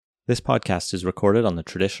This podcast is recorded on the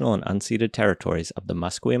traditional and unceded territories of the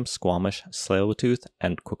Musqueam, Squamish, Tsleil-Waututh,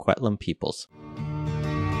 and Coquitlam peoples.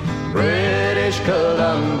 British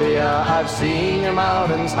Columbia, I've seen your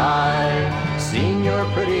mountains high, seen your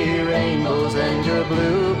pretty rainbows and your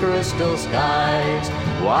blue crystal skies,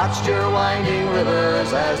 watched your winding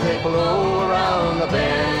rivers as they flow around the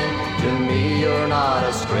bend. To me you're not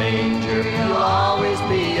a stranger, you'll always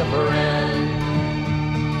be a friend.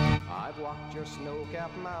 I've walked your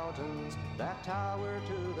snow-capped mountains that tower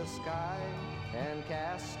to the sky and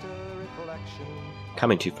cast a reflection.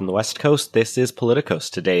 Coming to you from the West Coast, this is Politicos.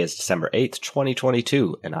 Today is December 8th,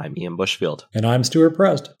 2022, and I'm Ian Bushfield. And I'm Stuart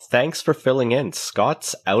Prest. Thanks for filling in.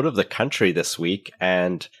 Scott's out of the country this week,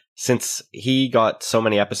 and since he got so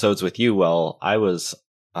many episodes with you, well, I was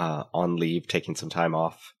on leave, taking some time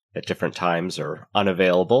off at different times or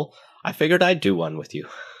unavailable, I figured I'd do one with you.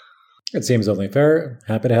 It seems only fair.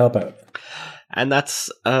 Happy to help out. And that's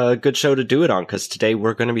a good show to do it on, because today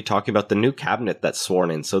we're going to be talking about the new cabinet that's sworn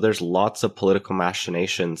in. So there's lots of political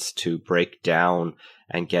machinations to break down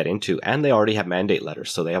and get into. And they already have mandate letters,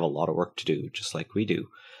 so they have a lot of work to do, just like we do.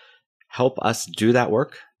 Help us do that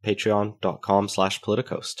work.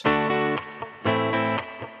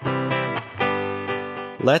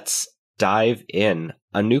 Patreon.com/Politicos. Let's dive in.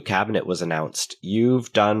 A new cabinet was announced.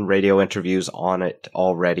 You've done radio interviews on it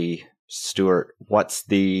already. Stuart, what's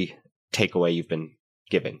the takeaway you've been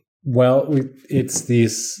giving? Well, it's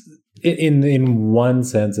these, in one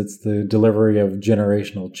sense, it's the delivery of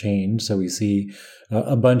generational change. So we see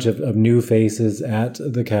a bunch of new faces at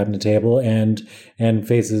the cabinet table and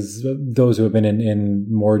faces, those who have been in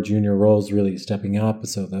more junior roles really stepping up.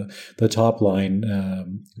 So the top line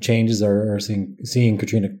changes are seeing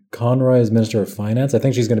Katrina Conroy as Minister of Finance. I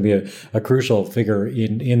think she's going to be a crucial figure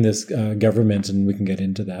in this government, and we can get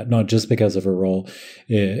into that, not just because of her role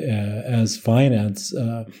as finance,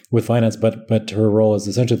 with finance, but her role as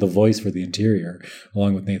essentially the voice for the interior,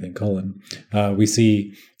 along with Nathan Cullen. We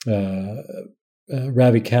see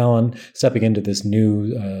Ravi Kahlon stepping into this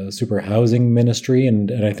new super housing ministry,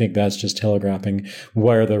 and I think that's just telegraphing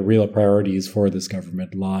where the real priorities for this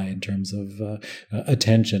government lie in terms of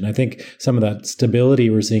attention. I think some of that stability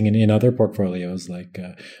we're seeing in other portfolios, like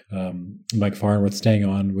Mike Farnworth staying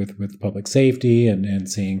on with public safety, and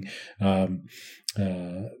seeing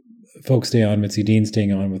folks stay on, Mitzi Dean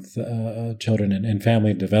staying on with children and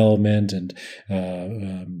family development, and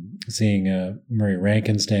seeing Murray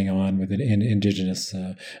Rankin staying on with Indigenous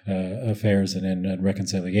affairs and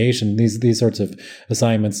reconciliation. These sorts of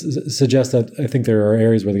assignments suggest that I think there are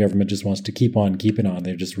areas where the government just wants to keep on keeping on.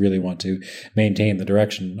 They just really want to maintain the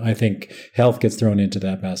direction. I think health gets thrown into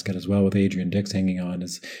that basket as well, with Adrian Dix hanging on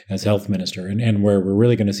as health minister, and where we're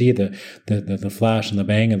really going to see the flash and the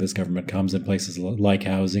bang of this government comes in places like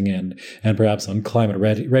housing and perhaps on climate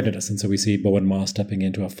readiness. And so we see Bowen Moss stepping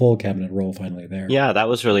into a full cabinet role finally there. Yeah, that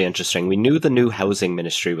was really interesting. We knew the new housing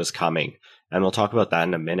ministry was coming, and we'll talk about that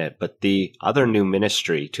in a minute. But the other new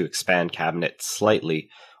ministry to expand cabinet slightly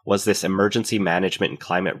was this emergency management and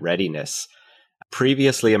climate readiness.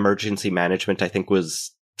 Previously, emergency management, I think,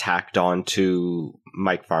 was tacked on to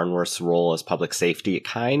Mike Farnworth's role as public safety. It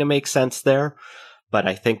kind of makes sense there. But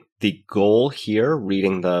I think the goal here,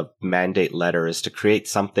 reading the mandate letter, is to create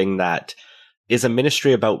something that is a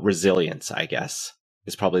ministry about resilience, I guess,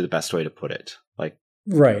 is probably the best way to put it.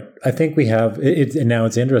 Right. I think we have it, and now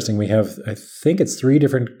it's interesting. We have, I think it's 3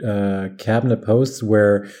 different cabinet posts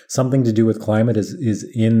where something to do with climate is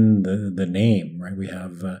in the name. Right. We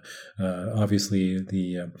have obviously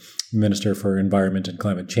the Minister for Environment and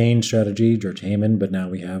Climate Change Strategy, George Heyman, but now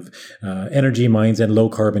we have Energy, Mines, and Low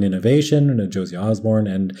Carbon Innovation, Josie Osborne,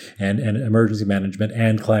 and Emergency Management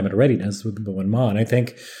and Climate Readiness with Bowen Ma. And I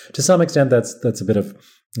think to some extent that's a bit of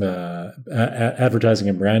advertising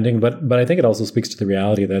and branding, but I think it also speaks to the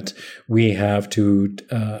reality that we have to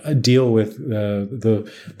deal with the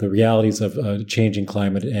realities of changing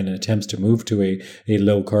climate and attempts to move to a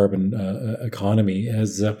low carbon economy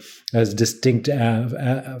as distinct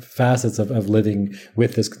facets of living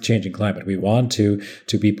with this changing climate. We want to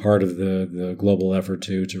be part of the global effort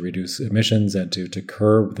to reduce emissions and to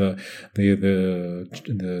curb the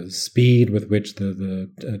speed with which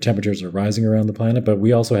the temperatures are rising around the planet, but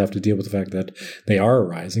we also have to deal with the fact that they are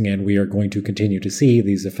rising, and we are going to continue to see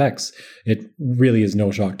these effects. It really is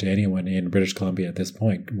no shock to anyone in British Columbia at this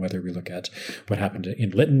point, whether we look at what happened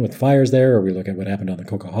in Lytton with fires there, or we look at what happened on the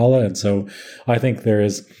Coquihalla. And so I think there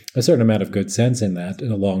is a certain amount of good sense in that,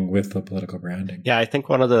 along with the political branding. Yeah, I think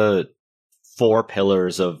one of the 4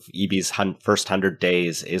 pillars of EB's first 100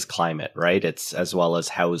 days is climate, right? It's as well as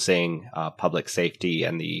housing, public safety,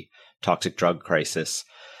 and the toxic drug crisis.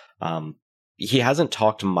 he hasn't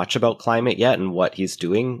talked much about climate yet and what he's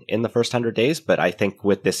doing in the first 100 days, but I think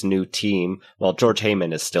with this new team, well, George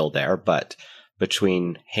Heyman is still there, but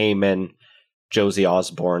between Heyman, Josie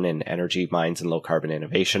Osborne in Energy, Mines and Low Carbon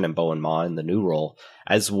Innovation, and Bowen Ma in the new role,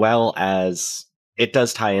 as well as it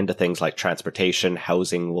does tie into things like transportation,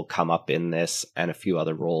 housing will come up in this, and a few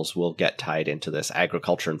other roles will get tied into this.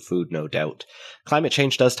 Agriculture and food, no doubt. Climate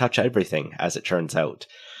change does touch everything, as it turns out.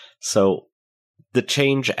 So the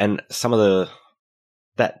change and some of the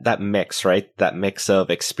that mix, right? That mix of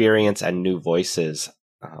experience and new voices,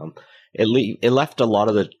 it left a lot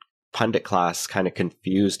of the pundit class kind of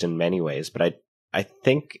confused in many ways, but I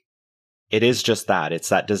think it is just that. It's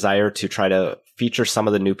that desire to try to feature some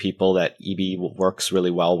of the new people that EB works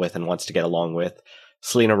really well with and wants to get along with.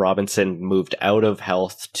 Selena Robinson moved out of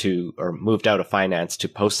moved out of finance to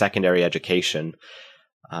post-secondary education,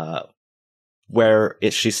 where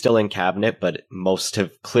she's still in cabinet, but most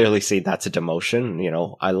have clearly seen that's a demotion. You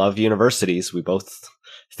know, I love universities. We both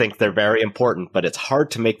think they're very important, but it's hard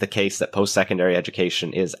to make the case that post-secondary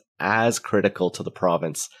education is as critical to the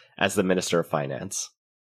province as the Minister of Finance.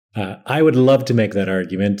 I would love to make that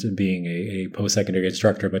argument, being a post-secondary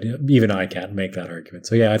instructor, but even I can't make that argument.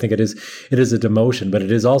 So yeah, I think it is a demotion, but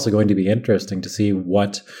it is also going to be interesting to see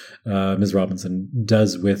what Ms. Robinson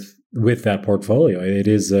does with that portfolio. It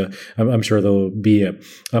is, I'm sure there'll be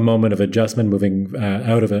a moment of adjustment moving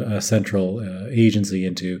out of a central agency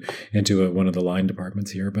into one of the line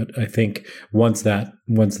departments here. But I think once that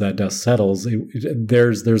dust settles,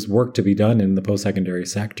 there's work to be done in the post-secondary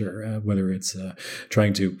sector, whether it's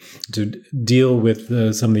trying to deal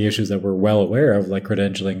with some of the issues that we're well aware of, like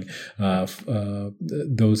credentialing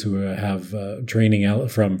those who have training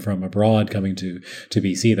out from abroad coming to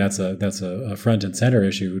BC. That's a front and center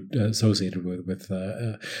issue associated with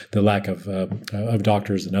the lack of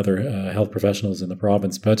doctors and other health professionals in the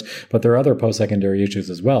province. But there are other post-secondary issues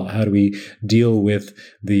as well. How do we deal with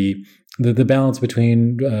the balance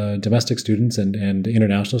between domestic students and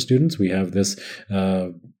international students? We have this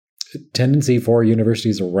tendency for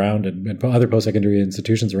universities around and other post-secondary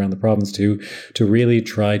institutions around the province to really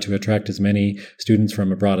try to attract as many students from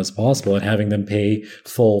abroad as possible, and having them pay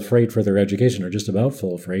full freight for their education, or just about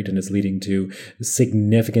full freight, and it's leading to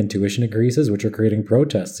significant tuition increases, which are creating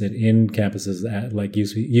protests in campuses like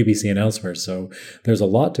UBC and elsewhere. So there's a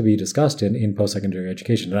lot to be discussed in post-secondary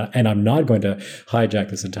education, and I'm not going to hijack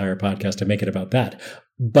this entire podcast to make it about that,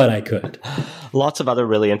 but I could. Lots of other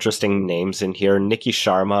really interesting names in here. Nikki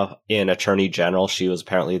Sharma in Attorney General. She was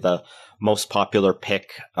apparently the most popular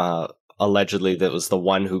pick. Allegedly, that was the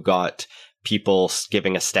one who got people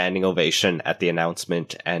giving a standing ovation at the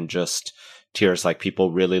announcement, and just tears. Like,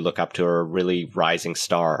 people really look up to her, really rising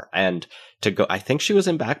star. And to go, I think she was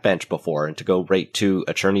in backbench before, and to go right to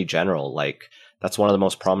Attorney General, like, that's one of the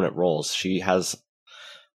most prominent roles. She has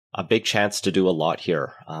a big chance to do a lot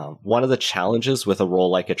here. One of the challenges with a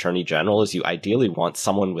role like Attorney General is you ideally want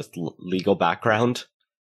someone with legal background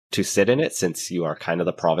to sit in it, since you are kind of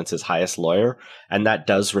the province's highest lawyer. And that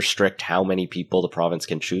does restrict how many people the province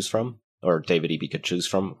can choose from, or David Eby could choose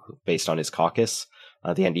from, based on his caucus.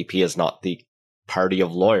 The NDP is not the party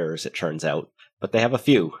of lawyers, it turns out, but they have a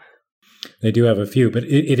few. They do have a few, but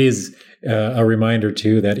it is a reminder,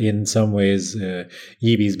 too, that in some ways,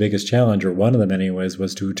 Eby's biggest challenge, or one of them anyways,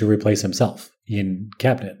 was to replace himself in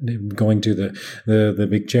cabinet. Going to the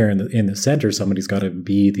big chair in the center, somebody's got to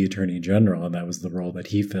be the Attorney General, and that was the role that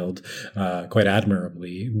he filled quite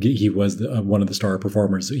admirably. He was one of the star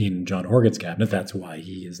performers in John Horgan's cabinet. That's why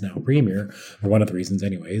he is now Premier, or one of the reasons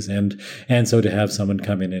anyways. And so to have someone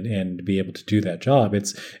come in and be able to do that job,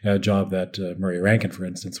 it's a job that Murray Rankin, for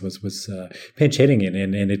instance, was pinch hitting in,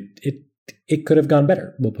 and it could have gone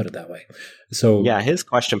better. We'll put it that way. So yeah, his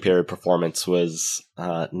question period performance was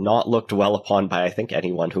not looked well upon by, I think,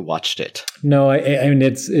 anyone who watched it. No, I mean,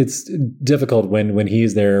 it's difficult when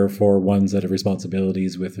he's there for one set of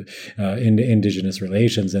responsibilities with Indigenous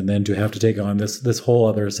relations, and then to have to take on this whole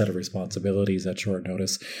other set of responsibilities at short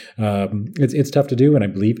notice. It's tough to do, and I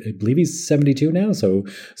believe he's 72 now, so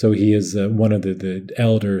he is one of the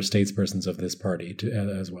elder statespersons of this party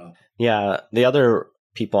as well. Yeah, the other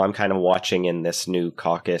people I'm kind of watching in this new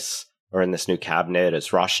caucus, or in this new cabinet, is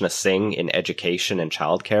Rashna Singh in education and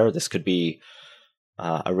childcare. This could be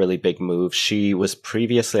a really big move. She was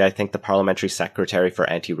previously, I think, the parliamentary secretary for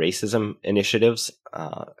anti-racism initiatives.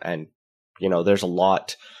 And, you know, there's a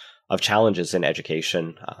lot of challenges in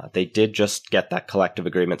education. They did just get that collective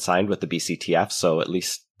agreement signed with the BCTF, so at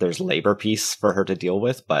least there's labor peace for her to deal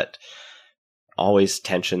with, but always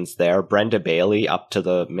tensions there. Brenda Bailey up to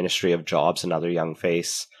the Ministry of Jobs, another young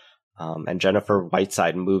face. And Jennifer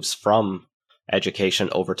Whiteside moves from education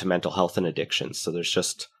over to mental health and addictions. So there's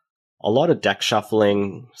just a lot of deck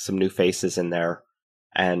shuffling, some new faces in there.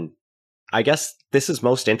 And I guess this is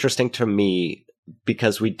most interesting to me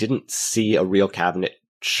because we didn't see a real cabinet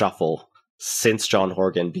shuffle since John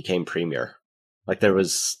Horgan became premier. Like, there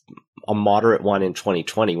was a moderate one in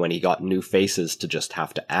 2020 when he got new faces to just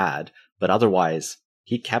have to add, but otherwise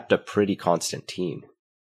he kept a pretty constant team.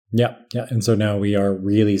 Yeah. And so now we are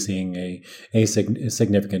really seeing a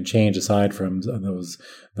significant change aside from those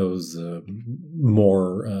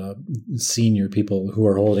more senior people who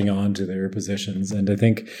are holding on to their positions. And I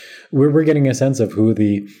think we're getting a sense of who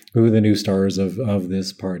the new stars of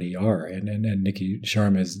this party are. And Nikki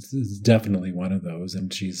Sharma is definitely one of those.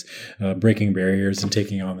 And she's breaking barriers and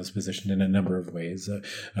taking on this position in a number of ways.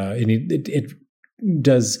 And it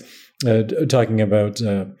does, talking about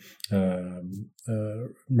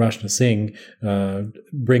Rashna Singh,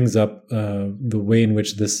 brings up the way in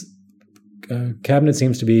which this cabinet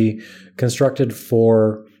seems to be constructed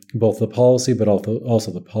for both the policy but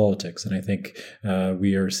also the politics. And I think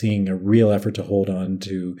we are seeing a real effort to hold on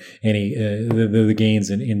to any the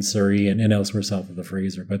gains in Surrey and elsewhere south of the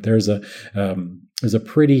Fraser. But there's a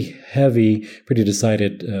pretty heavy, pretty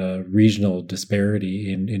decided regional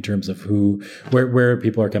disparity in terms of where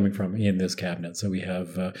people are coming from in this cabinet. So we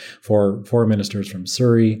have four ministers from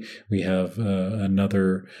Surrey. We have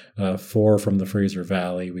another 4 from the Fraser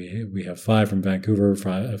Valley. We have 5 from Vancouver,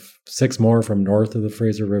 6 more from north of the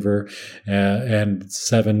Fraser River, and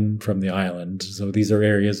 7 from the island. So these are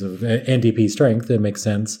areas of NDP strength. It makes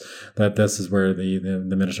sense that this is where the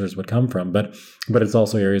ministers would come from. But it's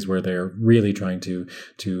also areas where they're really trying to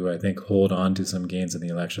I think hold on to some gains in the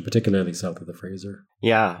election, particularly south of the Fraser.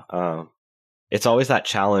 Yeah, it's always that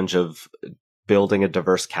challenge of building a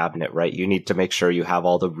diverse cabinet, right? You need to make sure you have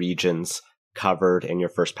all the regions covered in your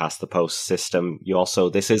first past the post system.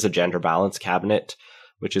 This is a gender balanced cabinet,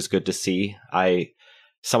 which is good to see.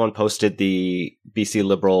 Someone posted the BC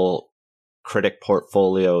Liberal critic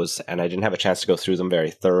portfolios, and I didn't have a chance to go through them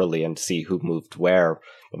very thoroughly and see who moved where.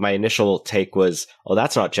 But my initial take was, oh,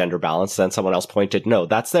 that's not gender balanced. Then someone else pointed, no,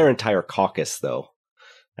 that's their entire caucus, though.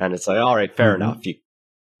 And it's like, all right, fair enough.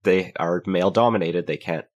 They are male dominated. They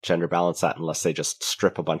can't gender balance that unless they just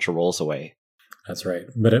strip a bunch of roles away. That's right.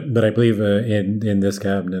 But I believe in this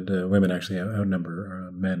cabinet, women actually outnumber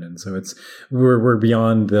men. And so we're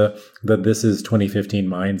beyond the this is 2015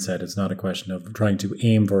 mindset. It's not a question of trying to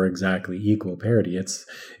aim for exactly equal parity.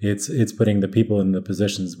 It's putting the people in the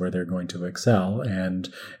positions where they're going to excel. And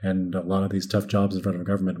a lot of these tough jobs in front of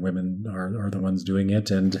government, women are the ones doing it.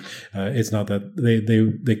 And it's not that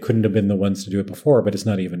they couldn't have been the ones to do it before, but it's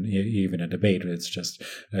not even a debate. It's just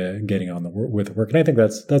getting on with work. And I think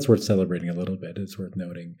that's worth celebrating a little bit. It's worth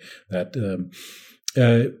noting that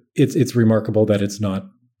it's remarkable that it's not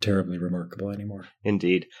terribly remarkable anymore.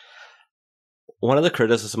 Indeed. One of the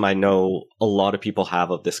criticism I know a lot of people have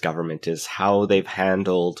of this government is how they've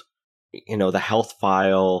handled, the health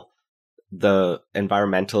file. The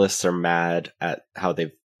environmentalists are mad at how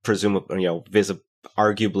they've presumably,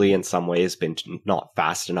 arguably in some ways been not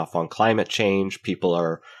fast enough on climate change. People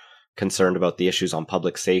are concerned about the issues on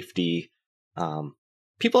public safety.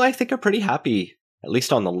 People, I think, are pretty happy, at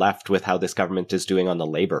least on the left, with how this government is doing on the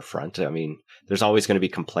labor front. I mean, there's always going to be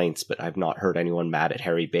complaints, but I've not heard anyone mad at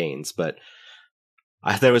Harry Baines. But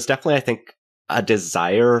there was definitely, I think, a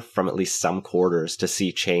desire from at least some quarters to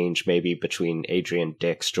see change maybe between Adrian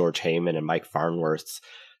Dix, George Heyman, and Mike Farnworth's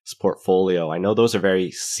portfolio. I know those are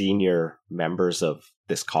very senior members of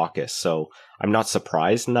this caucus, so I'm not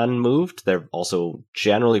surprised none moved. They're also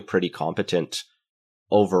generally pretty competent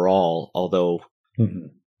overall, although,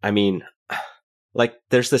 I mean,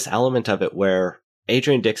 there's this element of it where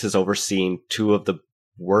Adrian Dix has overseen 2 of the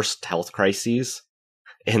worst health crises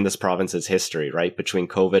in this province's history, right? Between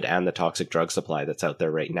COVID and the toxic drug supply that's out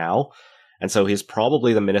there right now. And so he's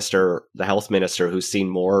probably the health minister who's seen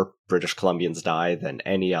more British Columbians die than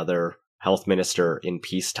any other health minister in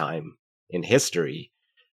peacetime in history.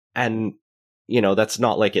 And, that's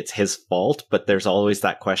not like it's his fault, but there's always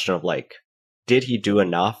that question of did he do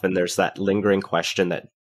enough? And there's that lingering question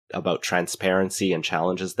about transparency and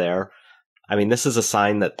challenges there. I mean, this is a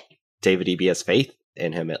sign that David Eby has faith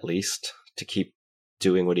in him, at least, to keep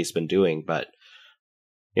doing what he's been doing. But,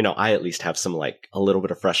 I at least have some a little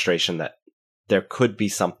bit of frustration that there could be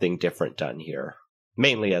something different done here.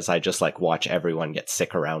 Mainly as I just watch everyone get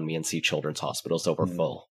sick around me and see children's hospitals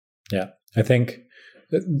overfull. Yeah, I think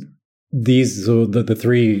so the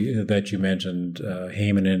three that you mentioned,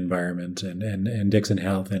 Heyman Environment and Dixon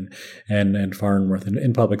Health and Farnworth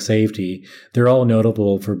in public safety, they're all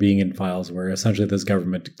notable for being in files where essentially this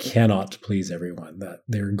government cannot please everyone, that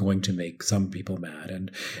they're going to make some people mad.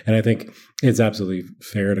 And I think it's absolutely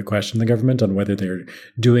fair to question the government on whether they're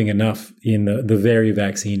doing enough in the very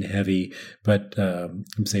vaccine heavy, but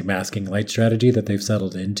say masking light strategy that they've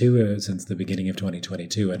settled into since the beginning of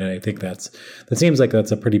 2022. And I think that seems like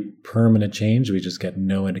that's a pretty permanent change. We just get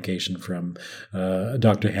no indication from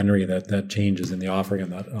Dr. Henry that changes in the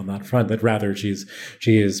offering on that front. That rather she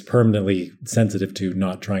is permanently sensitive to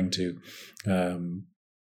not trying to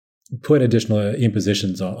put additional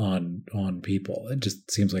impositions on people. It just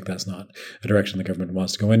seems like that's not a direction the government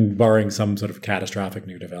wants to go in, barring some sort of catastrophic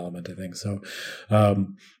new development, I think. So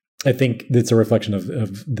I think it's a reflection of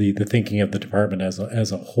the thinking of the department as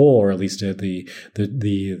a whole, or at least the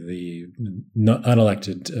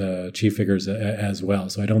unelected chief figures as well.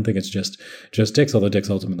 So I don't think it's just Dix, although Dix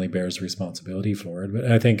ultimately bears responsibility for it. But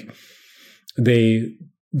I think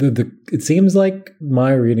it seems like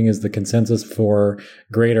my reading is the consensus for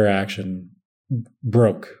greater action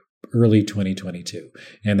broke early 2022,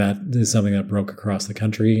 and that is something that broke across the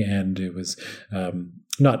country, and it was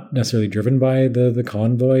not necessarily driven by the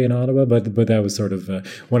convoy in Ottawa, but that was sort of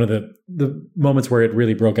one of the moments where it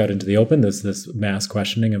really broke out into the open, this mass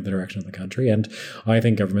questioning of the direction of the country. And I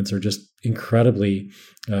think governments are just incredibly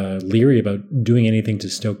leery about doing anything to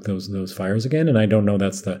stoke those fires again. And I don't know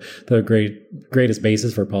that's the greatest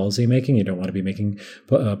basis for policy making. You don't want to be making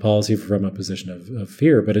policy from a position of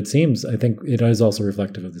fear, but it seems, I think it is also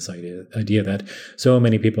reflective of this idea that so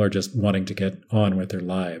many people are just wanting to get on with their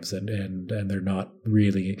lives, and they're not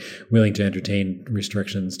really willing to entertain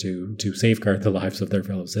restrictions to safeguard the lives of their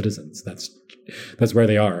fellow citizens. That's where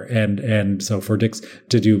they are, and so for Dix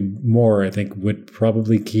to do more, I think would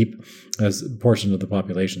probably keep a portion of the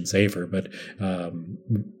population safer, but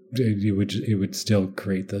it would still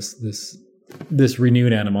create this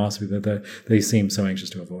renewed animosity that they seem so anxious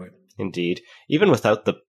to avoid. Indeed, even without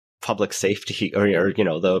the public safety or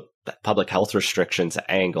the public health restrictions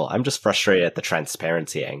angle, I'm just frustrated at the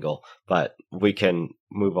transparency angle. But we can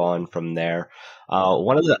move on from there.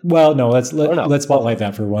 Let's spotlight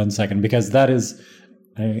that for 1 second, because that is,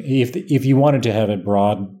 if you wanted to have a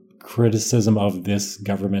broad criticism of this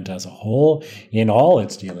government as a whole in all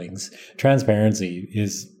its dealings, transparency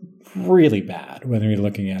is really bad, whether you're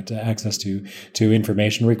looking at access to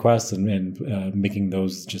information requests and making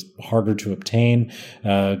those just harder to obtain,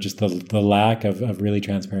 just the lack of really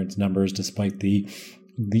transparent numbers, despite the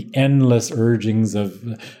endless urgings of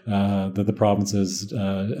the province's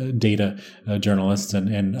data journalists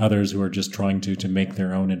and others who are just trying to make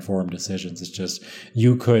their own informed decisions. It's just,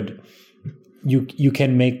 you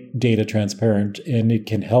can make data transparent, and it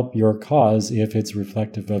can help your cause if it's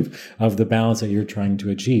reflective of the balance that you're trying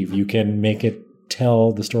to achieve. You can make it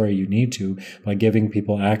tell the story you need to by giving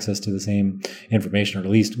people access to the same information, or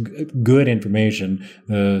at least good information,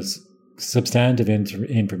 the substantive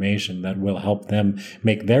information that will help them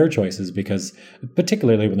make their choices, because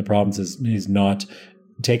particularly when the province is not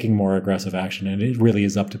taking more aggressive action, and it really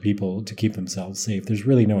is up to people to keep themselves safe, there's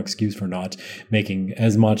really no excuse for not making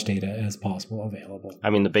as much data as possible available.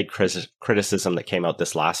 I mean, the big criticism that came out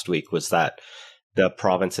this last week was that the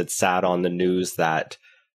province had sat on the news that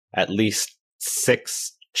at least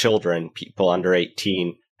 6 children, people under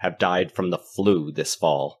 18, have died from the flu this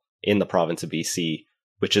fall in the province of BC,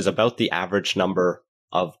 which is about the average number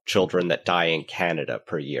of children that die in Canada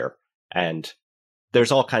per year. And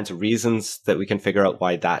there's all kinds of reasons that we can figure out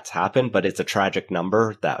why that's happened, but it's a tragic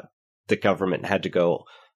number that the government had to go,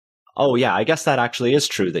 oh yeah, I guess that actually is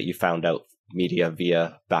true that you found out media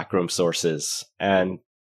via backroom sources. And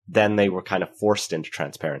then they were kind of forced into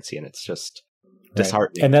transparency, and it's just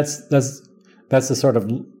disheartening. And that's the sort of,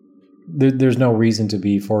 there's no reason to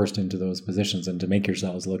be forced into those positions and to make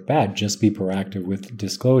yourselves look bad. Just be proactive with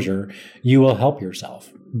disclosure. You will help yourself,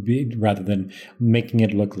 rather than making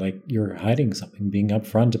it look like you're hiding something. Being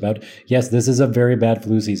upfront about, yes, this is a very bad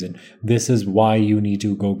flu season. This is why you need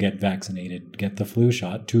to go get vaccinated, get the flu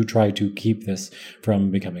shot, to try to keep this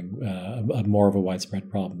from becoming more of a widespread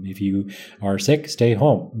problem. If you are sick, stay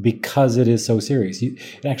home, because it is so serious.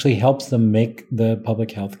 It actually helps them make the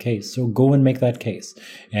public health case. So go and make that case,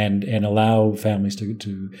 and allow families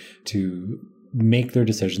to make their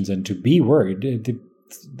decisions and to be worried.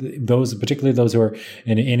 those, particularly those who are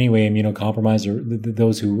in any way immunocompromised, or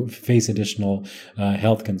those who face additional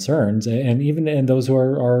health concerns, and those who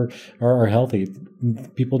are healthy,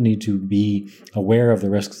 people need to be aware of the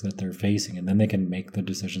risks that they're facing, and then they can make the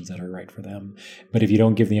decisions that are right for them. But if you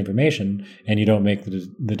don't give the information and you don't make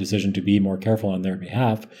the decision to be more careful on their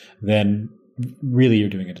behalf, then really you're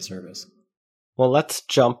doing a disservice. Well, let's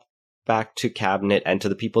jump back to cabinet and to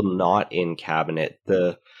the people not in cabinet.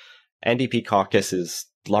 The NDP caucus is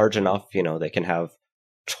large enough, they can have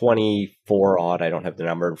 24 odd, I don't have the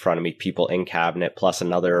number in front of me, people in cabinet, plus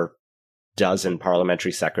another dozen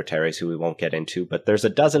parliamentary secretaries who we won't get into, but there's a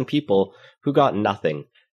dozen people who got nothing.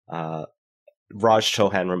 Raj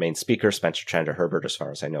Chauhan remains speaker. Spencer Chandra Herbert, as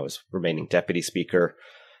far as I know, is remaining deputy speaker.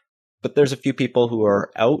 But there's a few people who are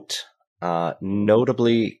out.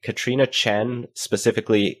 Notably, Katrina Chen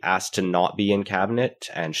specifically asked to not be in cabinet,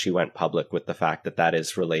 and she went public with the fact that that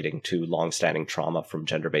is relating to longstanding trauma from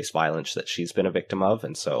gender-based violence that she's been a victim of,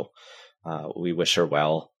 and so we wish her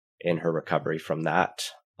well in her recovery from that.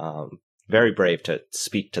 Very brave to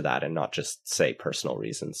speak to that and not just say personal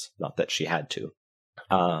reasons, not that she had to.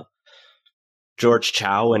 George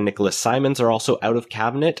Chow and Nicholas Simons are also out of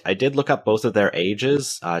cabinet. I did look up both of their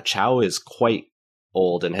ages. Chow is quite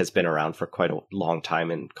old and has been around for quite a long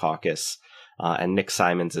time in caucus. And Nick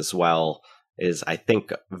Simons as well is, I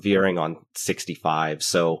think, veering on 65.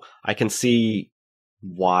 So I can see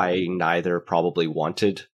why neither probably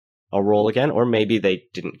wanted a role again, or maybe they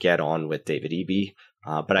didn't get on with David Eby.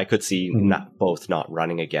 But I could see both not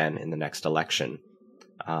running again in the next election.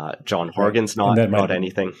 John Horgan's not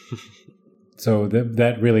anything. So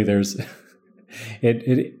that really, there's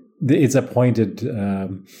it's appointed.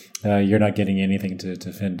 You're not getting anything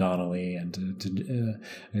to Finn Donnelly and to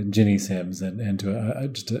Ginny Sims and to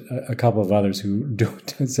just a couple of others who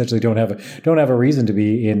essentially don't have a reason to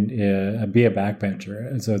be be a backbencher.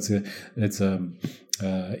 And so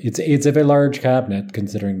it's a very large cabinet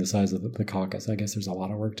considering the size of the caucus. I guess there's a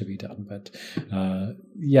lot of work to be done, but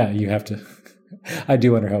you have to. I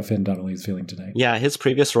do wonder how Finn Donnelly is feeling today. Yeah, his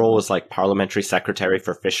previous role was like parliamentary secretary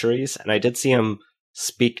for fisheries, and I did see him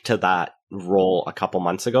speak to that role a couple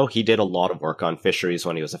months ago. He did a lot of work on fisheries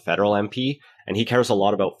when he was a federal MP, and he cares a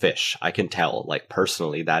lot about fish. I can tell, like,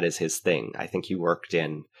 personally, that is his thing. I think he worked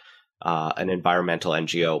in an environmental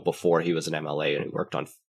NGO before he was an MLA, and he worked on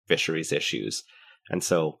fisheries issues. And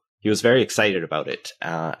so he was very excited about it.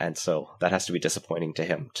 And so that has to be disappointing to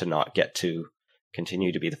him to not get to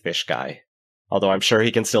continue to be the fish guy. Although I'm sure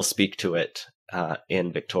he can still speak to it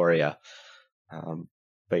in Victoria.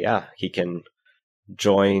 But yeah, he can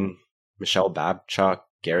join Michelle Babchuk,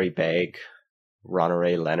 Gary Begg,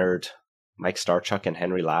 Ronore Leonard, Mike Starchuk, and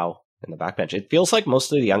Henry Lau in the backbench. It feels like most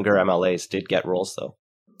of the younger MLAs did get roles, though.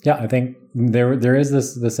 Yeah, I think there is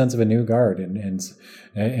the sense of a new guard, and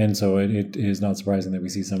so it is not surprising that we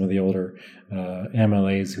see some of the older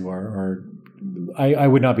MLAs who are I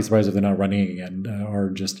would not be surprised if they're not running again or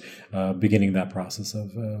just beginning that process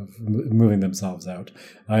of moving themselves out.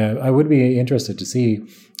 I would be interested to see.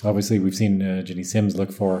 Obviously, we've seen Ginny Sims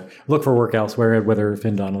look for work elsewhere. Whether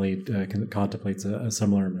Finn Donnelly contemplates a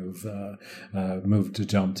similar move to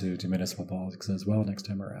jump to municipal politics as well next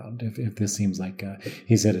time around. If this seems like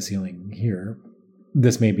he's hit a ceiling here.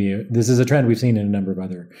 This is a trend we've seen in a number of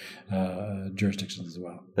other jurisdictions as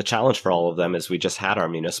well. The challenge for all of them is we just had our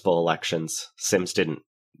municipal elections. Sims didn't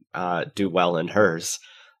do well in hers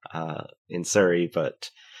in Surrey, but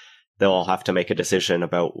they'll all have to make a decision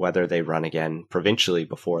about whether they run again provincially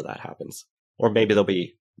before that happens, or maybe there'll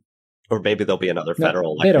be another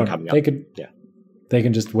federal election coming up. They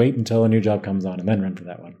can just wait until a new job comes on and then run for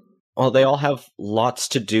that one. Well, they all have lots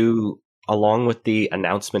to do. Along with the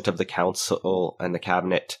announcement of the council and the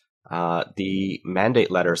cabinet, the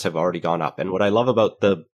mandate letters have already gone up. And what I love about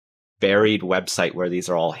the buried website where these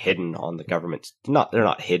are all hidden on the government, they're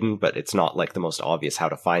not hidden, but it's not like the most obvious how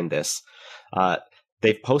to find this.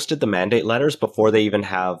 They've posted the mandate letters before they even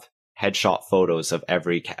have headshot photos of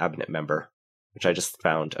every cabinet member, which I just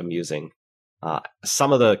found amusing.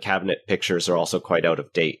 Some of the cabinet pictures are also quite out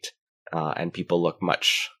of date, and people look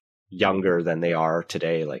much younger than they are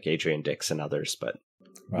today, like Adrian Dix and others, but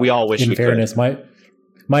we all wish we fairness, could.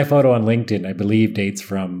 My photo on LinkedIn, I believe, dates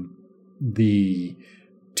from the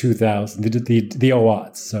 2000, the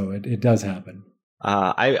 00s, so it does happen.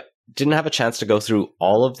 I didn't have a chance to go through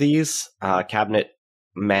all of these. Cabinet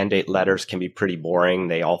mandate letters can be pretty boring.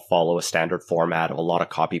 They all follow a standard format of a lot of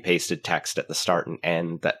copy-pasted text at the start and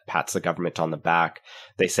end that pats the government on the back.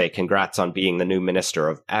 They say, congrats on being the new minister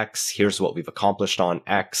of X. Here's what we've accomplished on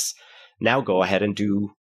X. Now go ahead and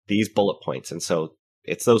do these bullet points. And so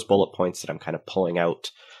it's those bullet points that I'm kind of pulling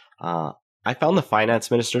out. I found the finance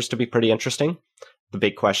ministers to be pretty interesting. The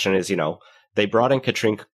big question is, they brought in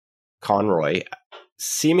Katrine Conroy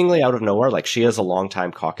seemingly out of nowhere. Like, she is a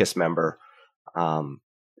longtime caucus member and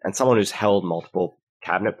someone who's held multiple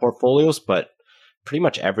cabinet portfolios, but pretty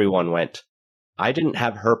much everyone went, I didn't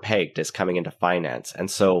have her pegged as coming into finance. And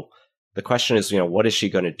so the question is, what is she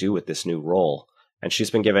going to do with this new role? And she's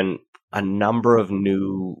been given a number of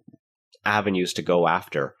new avenues to go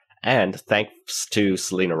after. And thanks to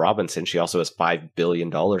Selena Robinson, she also has $5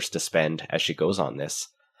 billion to spend as she goes on this.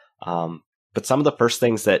 But some of the first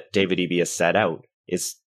things that David Eby has set out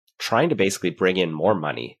is trying to basically bring in more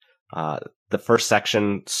money. The first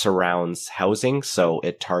section surrounds housing, so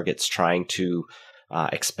it targets trying to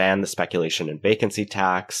expand the speculation and vacancy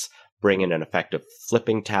tax, bring in an effective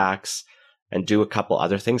flipping tax, and do a couple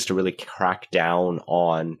other things to really crack down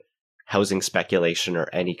on housing speculation or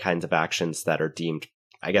any kinds of actions that are deemed,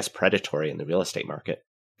 I guess, predatory in the real estate market.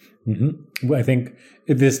 Mm-hmm. Well, I think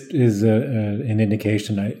this is an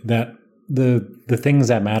indication that the things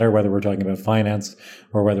that matter, whether we're talking about finance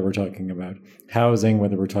or whether we're talking about housing,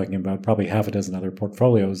 whether we're talking about probably half a dozen other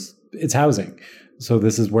portfolios, it's housing. So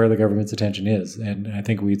this is where the government's attention is. And I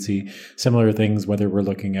think we'd see similar things, whether we're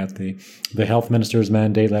looking at the health minister's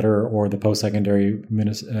mandate letter or the post-secondary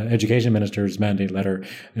education minister's mandate letter,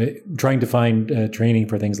 trying to find training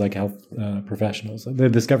for things like health professionals.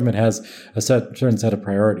 This government has a certain set of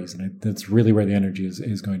priorities, and that's really where the energy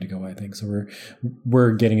is going to go, I think. So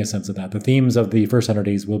we're getting a sense of that. The themes of the first 100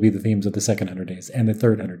 days will be the themes of the second 100 days and the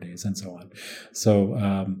third 100 days and so on.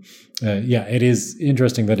 So, it is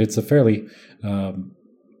interesting that it's a fairly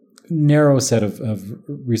narrow set of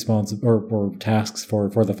response or tasks for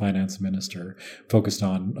the finance minister, focused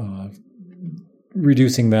on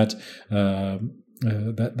reducing that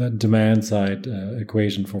demand side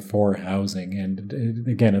equation for housing. And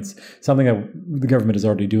again, it's something that the government is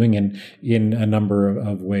already doing in a number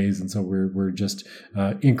of ways, and so we're just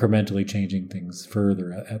incrementally changing things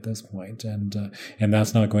further at this point. And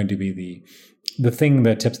that's not going to be the thing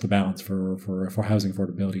that tips the balance for housing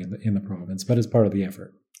affordability in the province, but as part of the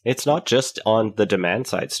effort. It's not just on the demand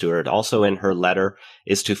side, Stuart. Also in her letter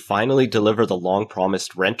is to finally deliver the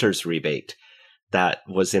long-promised renters rebate that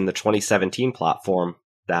was in the 2017 platform,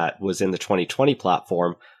 that was in the 2020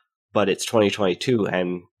 platform, but it's 2022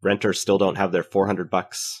 and renters still don't have their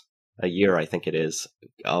 $400 a year, I think it is,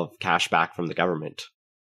 of cash back from the government.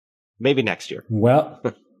 Maybe next year. Well,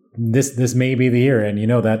 this may be the year, and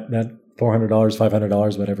that $400,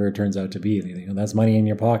 $500, whatever it turns out to be, that's money in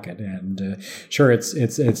your pocket. And sure, it's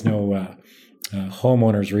no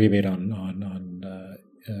homeowners rebate on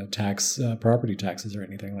property taxes or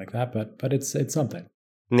anything like that, but it's something.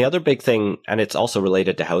 And the other big thing, and it's also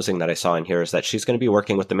related to housing that I saw in here, is that she's going to be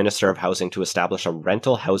working with the Minister of Housing to establish a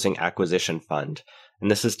rental housing acquisition fund.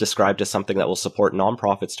 And this is described as something that will support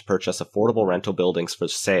nonprofits to purchase affordable rental buildings for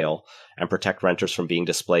sale and protect renters from being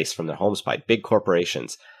displaced from their homes by big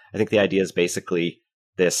corporations. I think the idea is basically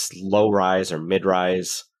this low-rise or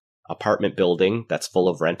mid-rise apartment building that's full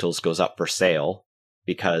of rentals goes up for sale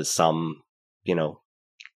because some,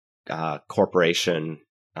 corporation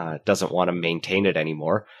doesn't want to maintain it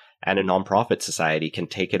anymore, and a nonprofit society can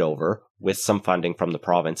take it over with some funding from the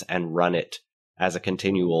province and run it as a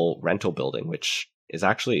continual rental building, which is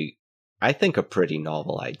actually, I think, a pretty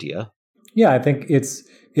novel idea. Yeah, I think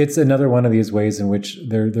it's another one of these ways in which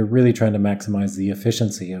they're really trying to maximize the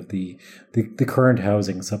efficiency of the current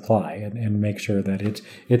housing supply and make sure that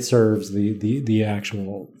it serves the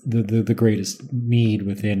actual the greatest need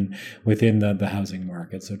within the housing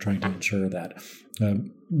market. So trying to ensure that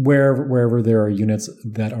wherever there are units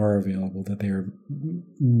that are available, that they are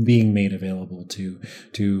being made available to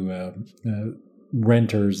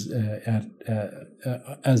renters in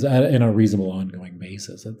a reasonable ongoing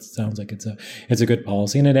basis. It sounds like it's a good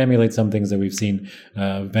policy, and it emulates some things that we've seen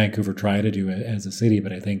Vancouver try to do as a city.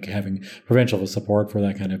 But I think having provincial support for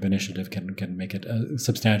that kind of initiative can make it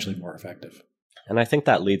substantially more effective. And I think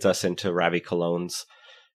that leads us into Ravi Kahlon's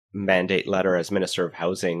mandate letter as Minister of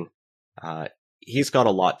Housing. He's got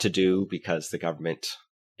a lot to do because the government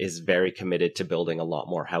is very committed to building a lot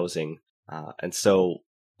more housing, and so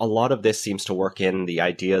a lot of this seems to work in the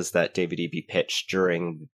ideas that David Eby pitched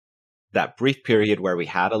during that brief period where we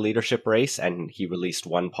had a leadership race and he released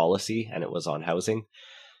one policy and it was on housing.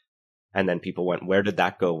 And then people went, where did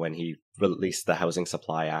that go when he released the Housing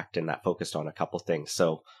Supply Act? And that focused on a couple things.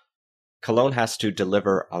 So Kahlon has to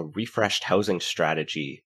deliver a refreshed housing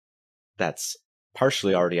strategy that's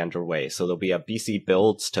partially already underway. So there'll be a BC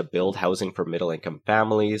Builds to build housing for middle income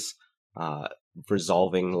families,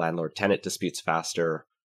 resolving landlord tenant disputes faster,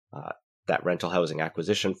 that rental housing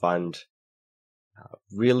acquisition fund,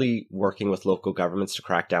 really working with local governments to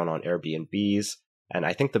crack down on Airbnbs. And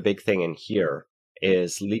I think the big thing in here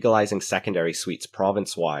is legalizing secondary suites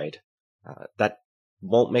province-wide. That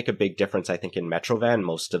won't make a big difference, I think, in Metrovan.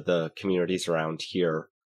 Most of the communities around here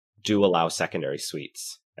do allow secondary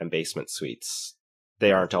suites and basement suites.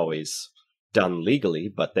 They aren't always done legally,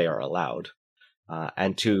 but they are allowed.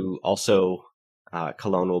 And to also,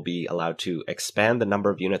 Kelowna will be allowed to expand the number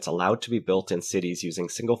of units allowed to be built in cities using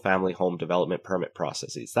single-family home development permit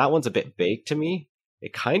processes. That one's a bit vague to me.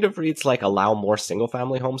 It kind of reads like allow more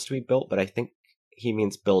single-family homes to be built, but I think he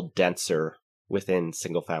means build denser within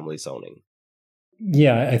single-family zoning.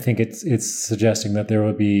 Yeah, I think it's suggesting that there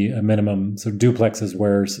would be a minimum, so duplexes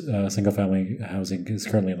where single-family housing is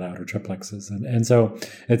currently allowed, or triplexes, and so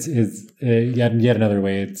it's yet another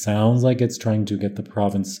way. It sounds like it's trying to get the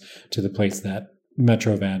province to the place that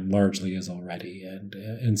Metrovan largely is already,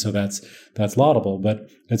 and so that's laudable, but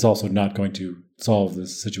it's also not going to solve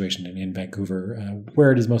this situation in Vancouver,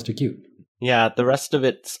 where it is most acute. Yeah, the rest of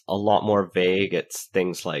it's a lot more vague. It's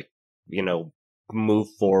things like, move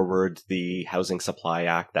forward the Housing Supply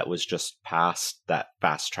Act that was just passed, that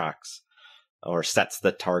fast tracks or sets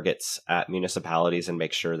the targets at municipalities and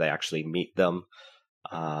make sure they actually meet them.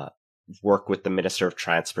 Work with the Minister of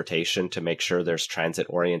Transportation to make sure there's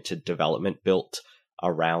transit-oriented development built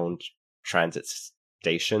around transit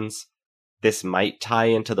stations. This might tie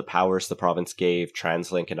into the powers the province gave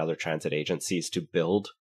TransLink and other transit agencies to build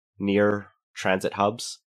near transit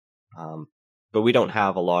hubs. But we don't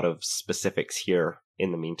have a lot of specifics here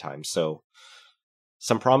in the meantime. So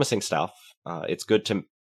some promising stuff. It's good to,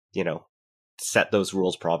 set those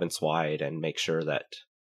rules province-wide and make sure that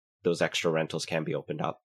those extra rentals can be opened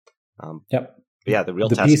up. Yep. Yeah, the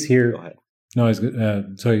test piece here. Go ahead. No, it's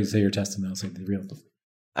good. So you say your test, and I'll say the real.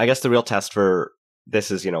 I guess the real test for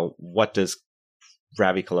this is, what does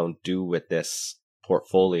Ravi Cologne do with this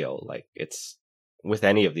portfolio? Like, it's with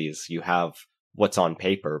any of these, you have what's on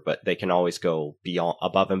paper, but they can always go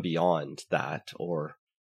above and beyond that, or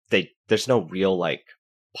there's no real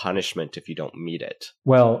punishment if you don't meet it.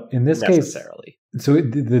 Well, in this case, so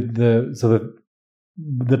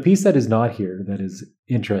the piece that is not here that is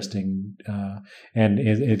interesting, and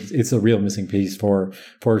it's a real missing piece for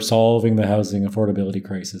solving the housing affordability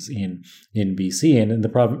crisis in BC, and the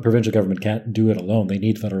provincial government can't do it alone. They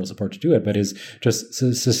need federal support to do it, but is just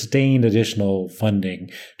sustained additional funding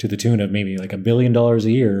to the tune of maybe $1 billion a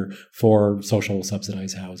year for social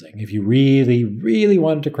subsidized housing. If you really, really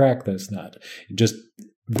wanted to crack this nut, just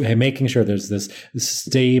making sure there's this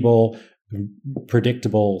stable,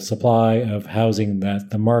 predictable supply of housing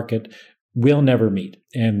that the market will never meet.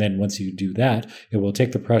 And then once you do that, it will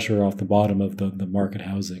take the pressure off the bottom of the market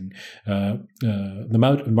housing,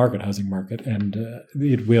 market housing market, and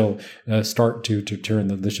it will start to turn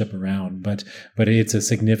the ship around. But it's a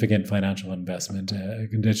significant financial investment,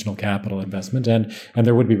 additional capital investment, and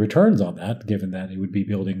there would be returns on that, given that it would be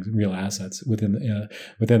building real assets within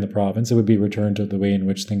the province. It would be returned to the way in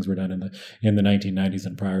which things were done in the 1990s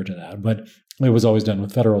and prior to that. But it was always done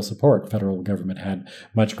with federal support. Federal government had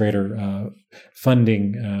much greater funding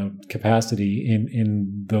capacity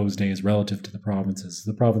in those days relative to the provinces.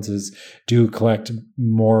 The provinces do collect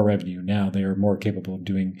more revenue now. They are more capable of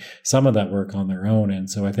doing some of that work on their own, and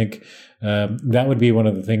so I think that would be one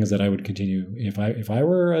of the things that I would continue if I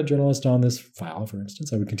were a journalist on this file, for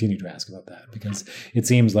instance. I would continue to ask about that, because it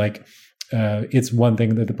seems like it's one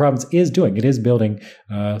thing that the province is doing. It is building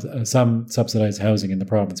some subsidized housing in the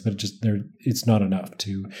province, but it's not enough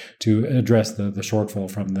to address the shortfall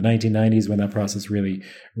from the 1990s, when that process really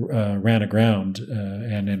ran aground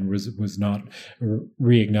and then was not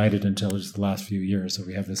reignited until just the last few years. So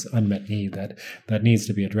we have this unmet need that needs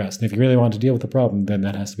to be addressed. And if you really want to deal with the problem, then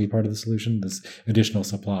that has to be part of the solution, this additional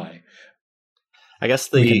supply. I guess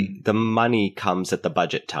the money comes at the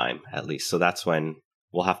budget time, at least. So that's when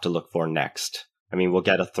we'll have to look for next. I mean, we'll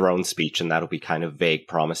get a throne speech, and that'll be kind of vague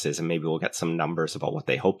promises, and maybe we'll get some numbers about what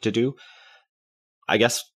they hope to do. I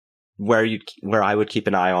guess where I would keep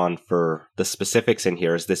an eye on for the specifics in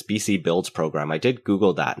here is this BC Builds program. I did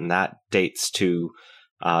Google that, and that dates to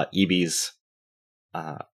EB's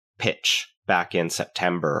pitch back in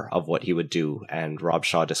September of what he would do. And Rob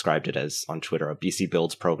Shaw described it as, on Twitter, a BC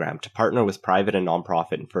Builds program to partner with private and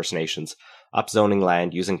nonprofit and First Nations upzoning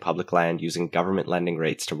land, using public land, using government lending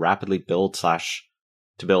rates to rapidly build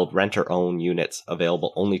rent-or-own units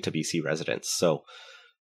available only to BC residents. So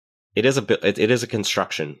it is a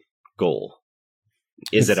construction goal.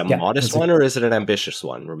 Is it a modest one, or is it an ambitious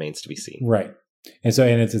one? Remains to be seen. Right. And so,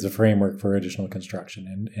 it's a framework for additional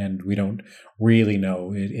construction, and we don't really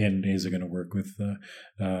know is it going to work with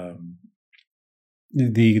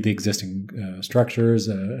the existing structures,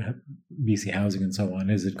 BC Housing and so on?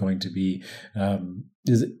 Is it going to be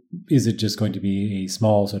is it just going to be a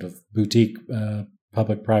small sort of boutique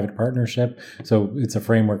public-private partnership? So it's a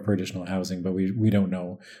framework for additional housing, but we don't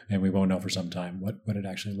know, and we won't know for some time what it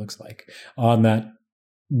actually looks like. On that,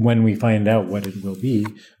 when we find out what it will be,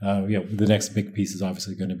 the next big piece is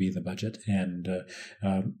obviously going to be the budget. And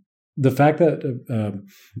the fact that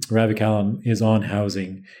Ravi Kahlon is on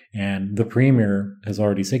housing and the Premier has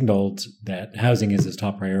already signaled that housing is his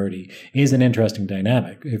top priority is an interesting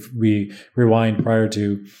dynamic. If we rewind prior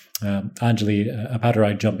to Anjali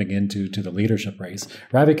Appadurai jumping into the leadership race,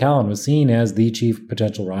 Ravi Kahlon was seen as the chief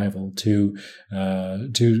potential rival to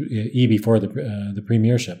Eby for the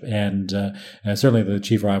premiership, and certainly the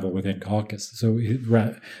chief rival within caucus. So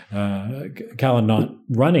Kahlon not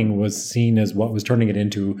running was seen as what was turning it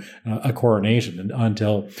into a coronation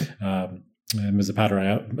until Ms.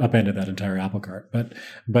 Appadurai upended that entire apple cart.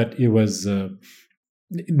 But it was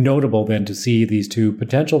notable then to see these two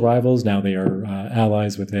potential rivals. Now they are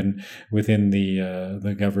allies within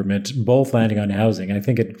the government, both landing on housing. I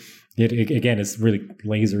think it again is really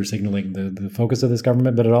laser signaling the focus of this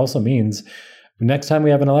government, but it also means next time we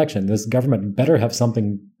have an election, this government better have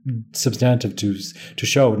something substantive to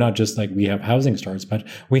show, not just like we have housing starts, but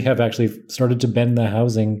we have actually started to bend the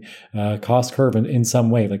housing cost curve in some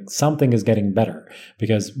way. Like something is getting better,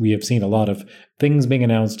 because we have seen a lot of things being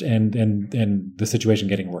announced and the situation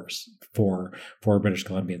getting worse for British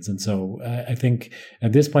Columbians. And so I think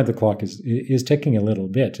at this point the clock is ticking a little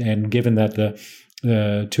bit. And given that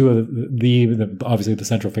two of the obviously the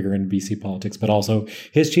central figure in BC politics, but also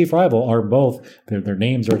his chief rival are both their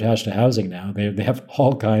names are attached to housing now. They have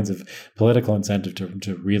all kinds of political incentive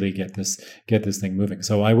to really get this thing moving.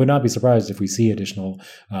 So I would not be surprised if we see additional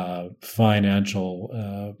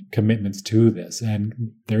financial commitments to this, and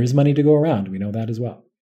there is money to go around. We know that as well.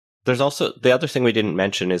 There's also the other thing we didn't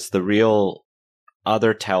mention is the real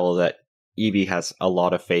other tell that Eby has a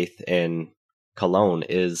lot of faith in Kahlon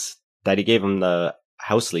is that he gave him the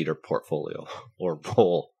House Leader portfolio or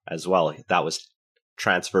role as well. That was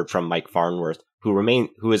transferred from Mike Farnworth,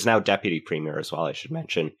 who is now Deputy Premier as well, I should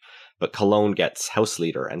mention. But Kahlon gets House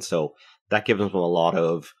Leader, and so that gives him a lot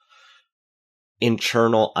of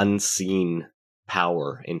internal, unseen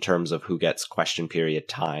power in terms of who gets question period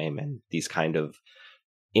time, and these kind of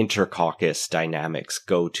inter-caucus dynamics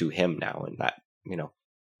go to him now, and that,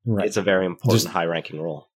 right. It's a very important high-ranking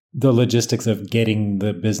role. The logistics of getting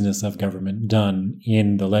the business of government done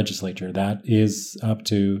in the legislature, that is up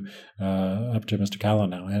to Mr. Kahlon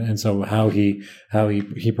now, and so how he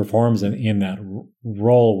performs in that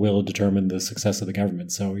role will determine the success of the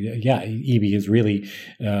government. So Eby has really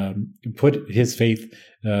put his faith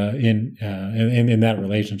in that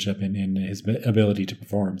relationship and in his ability to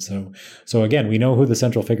perform. So again, we know who the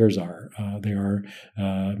central figures are. They are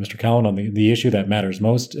Mr. Kahlon on the issue that matters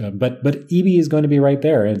most, but Eby is going to be right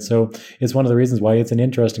there, and so it's one of the reasons why it's an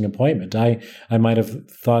interesting appointment. I might have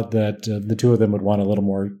thought that the two of them would want a little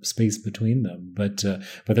more space between them, but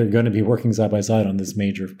they're going to be working side by side on this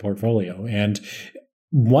major portfolio. And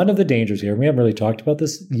one of the dangers here, we haven't really talked about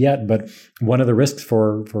this yet, but one of the risks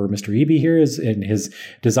for Mr. Eby here is in his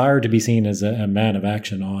desire to be seen as a man of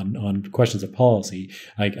action on questions of policy.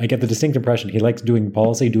 I get the distinct impression he likes doing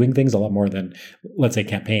things a lot more than, let's say,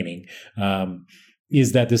 campaigning.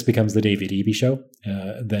 Is that this becomes the David Eby show,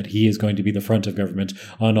 that he is going to be the front of government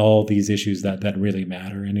on all these issues that really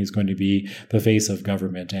matter, and he's going to be the face of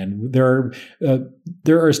government. And there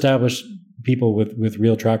are established people with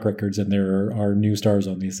real track records, and there are new stars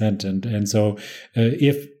on the ascent. And so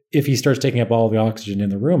if he starts taking up all the oxygen in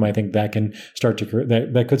the room, I think that can start to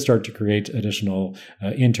that could start to create additional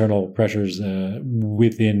internal pressures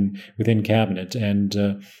within cabinet, and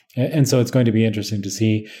so it's going to be interesting to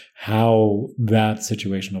see how that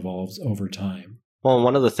situation evolves over time. Well,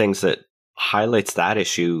 one of the things that highlights that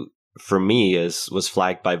issue for me was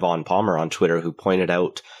flagged by Vaughn Palmer on Twitter, who pointed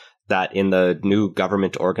out that in the new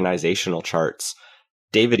government organizational charts,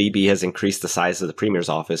 David Eby has increased the size of the Premier's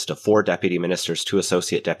office to 4 deputy ministers, 2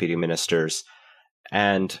 associate deputy ministers,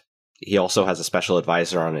 and he also has a special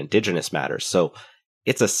advisor on Indigenous matters. So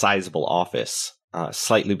it's a sizable office,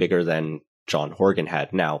 slightly bigger than John Horgan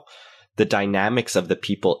had. Now, the dynamics of the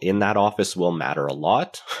people in that office will matter a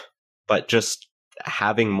lot, but just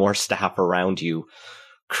having more staff around you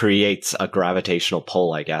creates a gravitational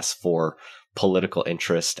pull, I guess, for political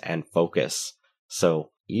interest and focus.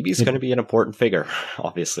 So Eby's going to be an important figure,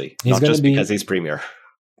 obviously, not just because he's Premier.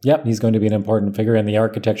 Yep, he's going to be an important figure, and the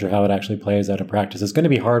architecture, how it actually plays out in practice, is going to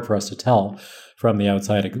be hard for us to tell from the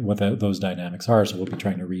outside what those dynamics are. So we'll be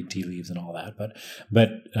trying to read tea leaves and all that.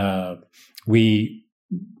 But we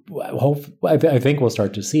hope, I think we'll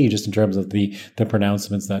start to see, just in terms of the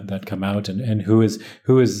pronouncements that come out, and who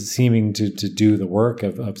is seeming to do the work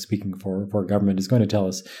of speaking for government, is going to tell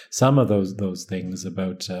us some of those things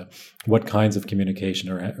about what kinds of communication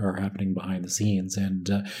are happening behind the scenes, and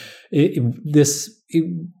it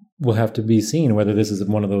will have to be seen whether this is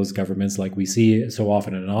one of those governments like we see so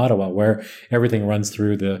often in Ottawa, where everything runs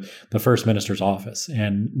through the First Minister's office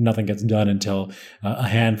and nothing gets done until a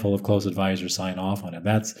handful of close advisors sign off on it.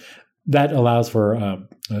 That allows for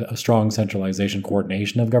a strong centralization,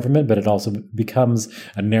 coordination of government, but it also becomes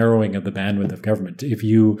a narrowing of the bandwidth of government. If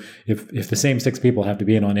the same 6 people have to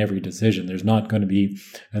be in on every decision, there's not going to be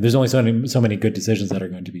there's only so many good decisions that are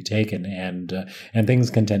going to be taken, and things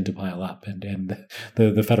can tend to pile up. And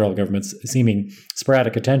the federal government's seeming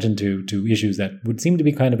sporadic attention to issues that would seem to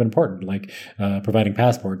be kind of important, like providing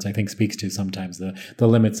passports, I think speaks to sometimes the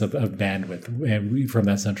limits of bandwidth from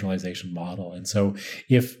that centralization model. And so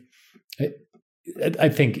I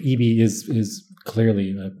think Eby is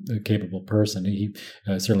clearly a capable person. He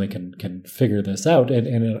certainly can figure this out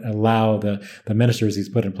and allow the ministers he's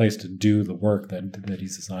put in place to do the work that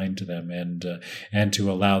he's assigned to them, and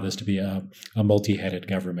to allow this to be a multi-headed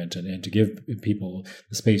government, and to give people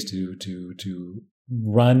the space to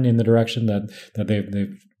run in the direction that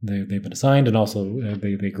they've been assigned, and also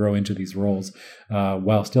they grow into these roles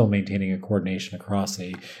while still maintaining a coordination across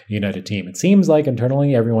a united team. It seems like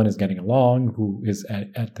internally everyone is getting along, who is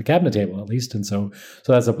at the cabinet table at least, and so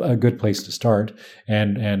that's a good place to start.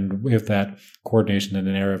 And if that coordination and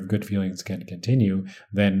an era of good feelings can continue,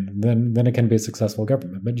 then it can be a successful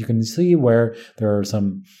government. But you can see where there are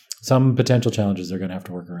some potential challenges they're going to have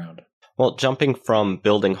to work around. Well, jumping from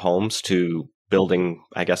building homes to building,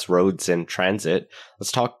 I guess, roads and transit,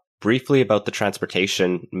 let's talk briefly about the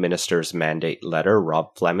Transportation Minister's mandate letter,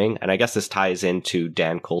 Rob Fleming. And I guess this ties into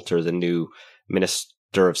Dan Coulter, the new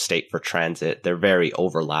Minister of State for Transit. They're very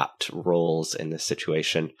overlapped roles in this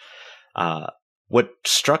situation. What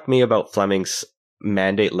struck me about Fleming's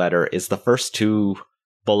mandate letter is the first 2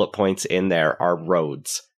 bullet points in there are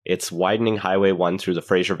roads. It's widening Highway 1 through the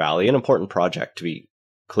Fraser Valley, an important project to be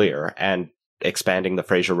clear, and expanding the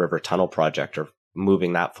Fraser River Tunnel project, or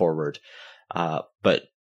moving that forward. But,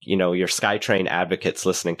 your SkyTrain advocates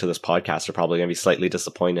listening to this podcast are probably going to be slightly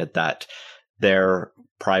disappointed that their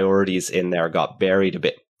priorities in there got buried a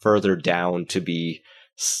bit further down to be,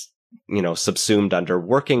 subsumed under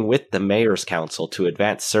working with the Mayor's Council to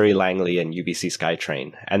advance Surrey Langley and UBC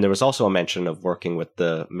SkyTrain. And there was also a mention of working with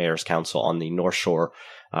the Mayor's Council on the North Shore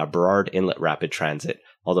Burrard Inlet Rapid Transit.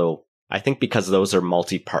 Although I think because those are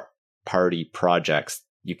multi-party projects,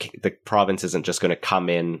 the province isn't just going to come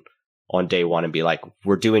in on day one and be like,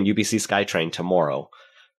 we're doing UBC SkyTrain tomorrow,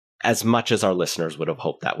 as much as our listeners would have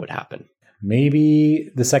hoped that would happen. Maybe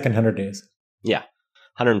the second 100 days. Yeah,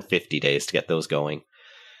 150 days to get those going.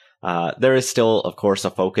 There is still, of course,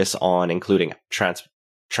 a focus on including transit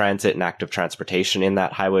and active transportation in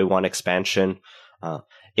that Highway 1 expansion.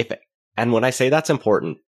 And when I say that's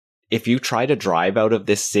important, if you try to drive out of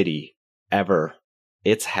this city ever,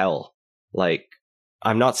 it's hell. Like,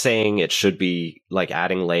 I'm not saying it should be like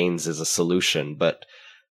adding lanes is a solution, but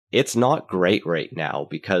it's not great right now,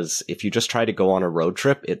 because if you just try to go on a road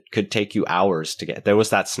trip, it could take you hours to get. There was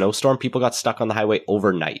that snowstorm, people got stuck on the highway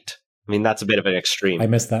overnight. I mean, that's a bit of an extreme. I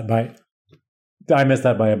missed that by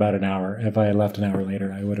about an hour. If I had left an hour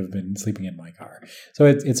later, I would have been sleeping in my car. So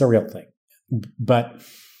it's a real thing, but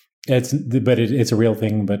it's a real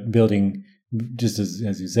thing. But building, just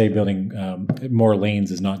as you say, building more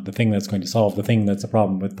lanes is not the thing that's going to solve the thing that's a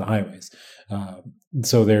problem with the highways.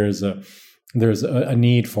 So there's a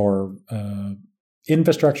need for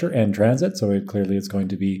infrastructure and transit. So it's going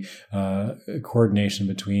to be coordination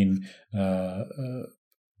between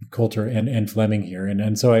Coulter and Fleming here.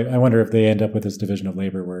 And so I wonder if they end up with this division of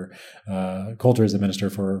labor where Coulter is the minister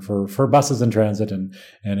for buses and transit,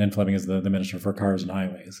 and Fleming is the minister for cars and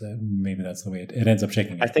highways. Maybe that's the way it ends up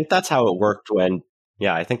shaking out. I think that's how it worked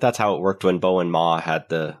when Bowen Ma had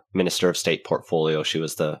the Minister of State portfolio. She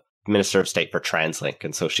was the Minister of State for TransLink,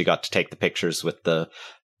 and so she got to take the pictures with the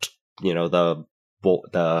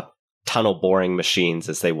tunnel boring machines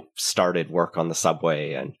as they started work on the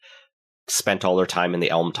subway, and spent all their time in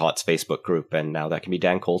the Elm Tots Facebook group, and now that can be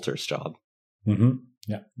Dan Coulter's job. Mm-hmm.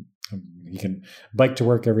 Yeah, he can bike to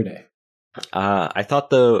work every day. I thought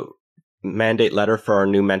the mandate letter for our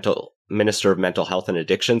new Minister of Mental Health and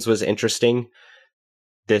Addictions was interesting.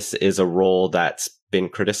 This is a role that's been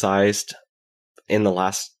criticized in the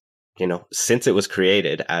last, since it was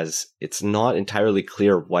created, as it's not entirely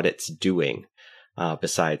clear what it's doing,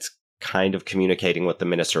 besides kind of communicating what the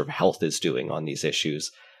Minister of Health is doing on these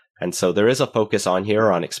issues. And so there is a focus on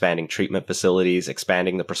here on expanding treatment facilities,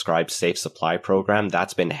 expanding the prescribed safe supply program.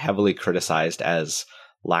 That's been heavily criticized as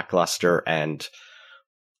lackluster and,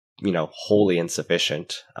 wholly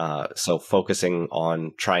insufficient. So focusing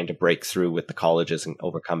on trying to break through with the colleges and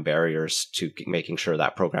overcome barriers to making sure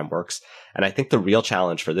that program works. And I think the real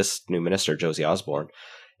challenge for this new minister, Josie Osborne,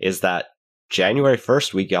 is that January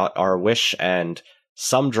 1st, we got our wish, and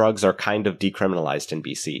some drugs are kind of decriminalized in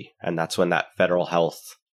BC. And that's when that federal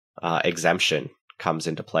health exemption comes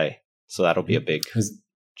into play. So that'll be a big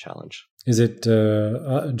challenge. Is it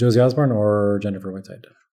Josie Osborne or Jennifer Whiteside?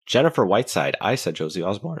 Jennifer Whiteside. I said Josie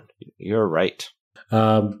Osborne. You're right.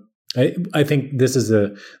 I think this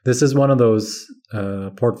is one of those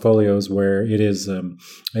portfolios where it is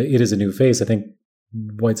a new face. I think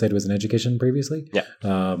Whiteside was in education previously.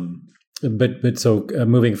 Yeah. But so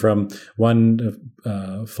moving from one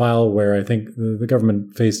file where I think the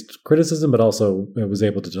government faced criticism, but also was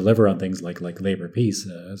able to deliver on things like labor peace,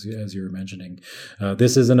 as you were mentioning.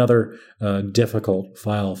 This is another difficult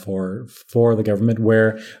file for the government,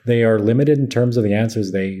 where they are limited in terms of the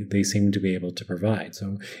answers they seem to be able to provide.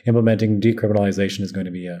 So implementing decriminalization is going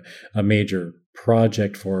to be a major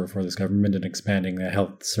project for this government, and expanding the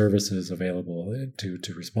health services available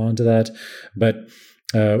to respond to that. But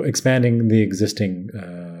expanding the existing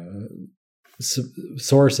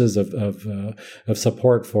sources of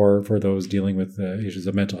support for those dealing with issues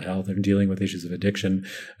of mental health and dealing with issues of addiction.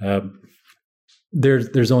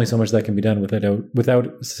 There's only so much that can be done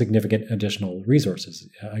without significant additional resources.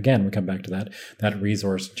 Again, we come back to that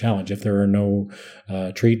resource challenge. If there are no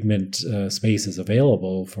treatment spaces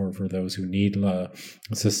available for those who need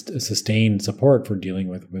sustained support for dealing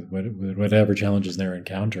with whatever challenges they're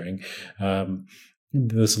encountering,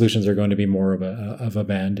 the solutions are going to be more of a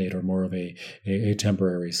Band-Aid, or more of a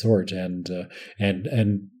temporary sort, and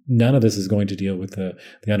none of this is going to deal with the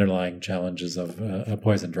underlying challenges of a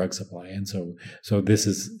poison drug supply. And so this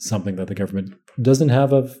is something that the government doesn't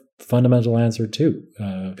have a fundamental answer to.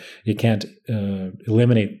 It can't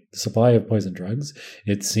eliminate the supply of poison drugs.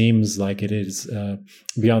 It seems like it is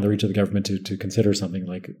beyond the reach of the government to consider something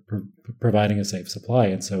like providing a safe supply.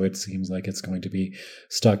 And so it seems like it's going to be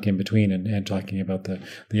stuck in between and talking about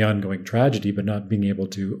the ongoing tragedy, but not being able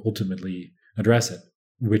to ultimately address it,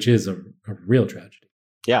 which is a real tragedy.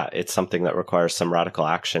 Yeah, it's something that requires some radical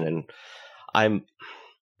action. And I'm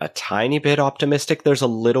a tiny bit optimistic there's a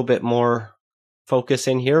little bit more focus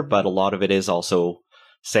in here, but a lot of it is also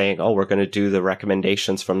saying, we're going to do the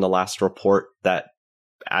recommendations from the last report that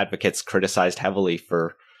advocates criticized heavily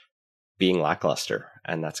for being lackluster.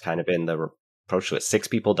 And that's kind of been the approach to it. 6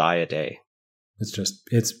 people die a day.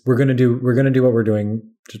 We're going to do what we're doing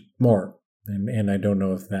more. And I don't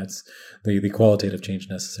know if that's the qualitative change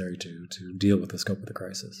necessary to deal with the scope of the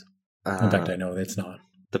crisis. In fact, I know it's not.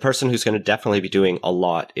 The person who's going to definitely be doing a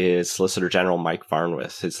lot is Solicitor General Mike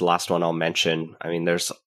Farnworth. It's the last one I'll mention. I mean,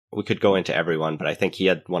 we could go into everyone, but I think he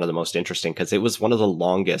had one of the most interesting, because it was one of the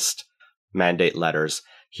longest mandate letters.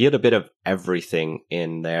 He had a bit of everything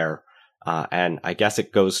in there. And I guess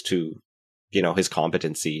it goes to, his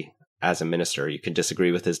competency as a minister. You can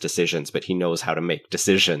disagree with his decisions, but he knows how to make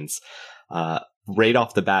decisions. Right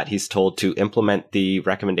off the bat, he's told to implement the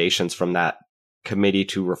recommendations from that committee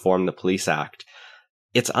to reform the Police Act.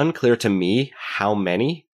 It's unclear to me how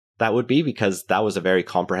many that would be, because that was a very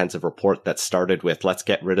comprehensive report that started with, let's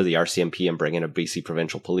get rid of the RCMP and bring in a BC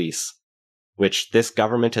Provincial Police, which this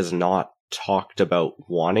government has not talked about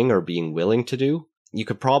wanting or being willing to do. You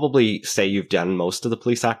could probably say you've done most of the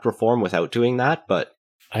Police Act reform without doing that, but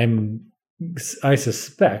I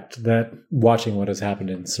suspect that watching what has happened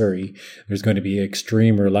in Surrey, there's going to be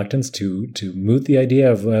extreme reluctance to moot the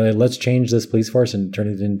idea of let's change this police force and turn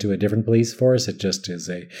it into a different police force. It just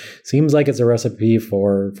seems like it's a recipe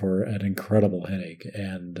for an incredible headache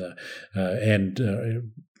and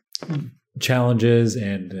challenges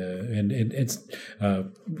and it's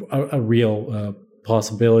a real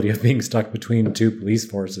possibility of being stuck between two police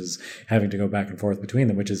forces, having to go back and forth between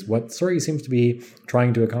them, which is what Surrey seems to be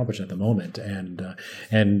trying to accomplish at the moment.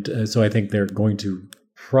 And so I think they're going to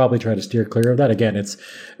probably try to steer clear of that. Again,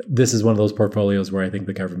 this is one of those portfolios where I think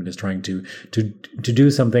the government is trying to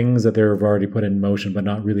do some things that they've already put in motion, but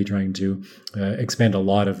not really trying to expend a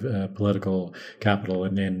lot of political capital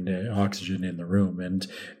and oxygen in the room. And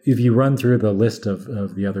if you run through the list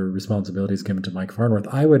of the other responsibilities given to Mike Farnworth,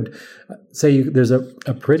 say there's a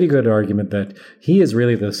pretty good argument that he is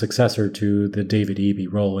really the successor to the David Eby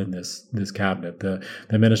role in this cabinet, the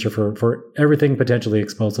minister for everything potentially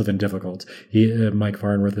explosive and difficult. Mike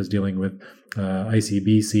Farnworth is dealing with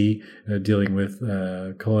ICBC, dealing with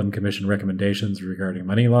Cullen Commission recommendations regarding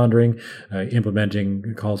money laundering,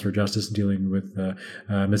 implementing calls for justice, dealing with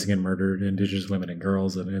missing and murdered Indigenous women and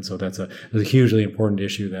girls, and so that's a hugely important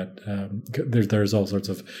issue that there's all sorts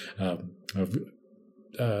of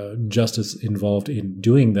justice involved in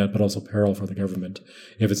doing that, but also peril for the government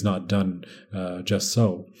if it's not done just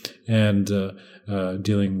so. And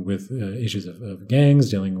dealing with issues of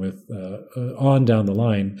gangs, dealing with on down the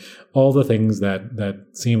line, all the things that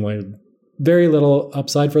seem like very little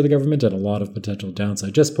upside for the government and a lot of potential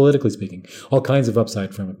downside, just politically speaking. All kinds of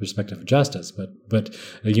upside from a perspective of justice, but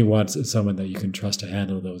you want someone that you can trust to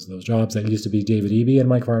handle those jobs. That used to be David Eby and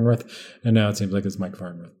Mike Farnworth, and now it seems like it's Mike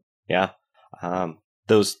Farnworth. Yeah.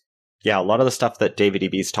 A lot of the stuff that David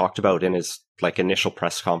Eby's talked about in his initial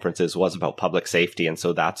press conferences was about public safety, and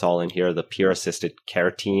so that's all in here. The peer assisted care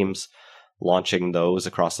teams, launching those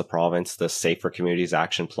across the province, the Safer Communities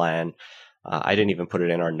Action Plan. I didn't even put it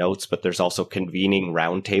in our notes, but there's also convening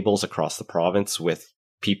roundtables across the province with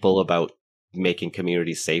people about making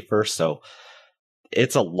communities safer. So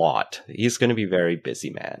it's a lot. He's going to be very busy,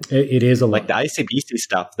 man. It is a lot. The ICBC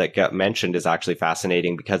stuff that got mentioned is actually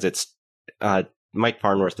fascinating because it's Mike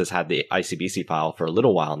Farnworth has had the ICBC file for a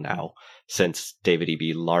little while now, since David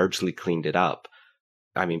Eby largely cleaned it up.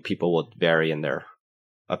 I mean, people will vary in their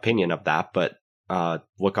opinion of that, but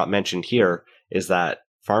what got mentioned here is that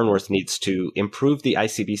Farnworth needs to improve the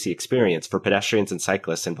ICBC experience for pedestrians and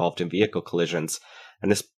cyclists involved in vehicle collisions.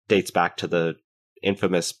 And this dates back to the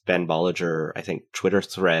infamous Ben Bolliger, I think, Twitter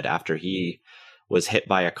thread after he was hit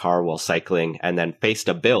by a car while cycling and then faced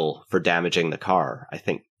a bill for damaging the car, I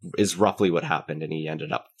think is roughly what happened. And he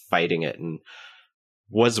ended up fighting it and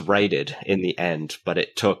was righted in the end. But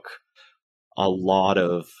it took a lot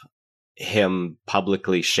of him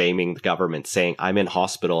publicly shaming the government, saying, I'm in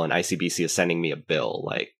hospital and ICBC is sending me a bill.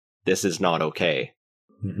 This is not okay.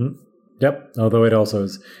 Mm-hmm. Yep. Although it also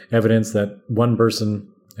is evidence that one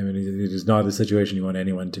person, I mean, it is not the situation you want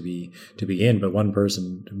anyone to be in, but one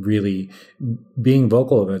person really being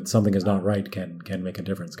vocal that something is not right can make a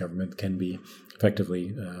difference. Government can be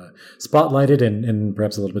effectively spotlighted and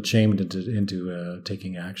perhaps a little bit shamed into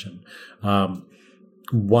taking action.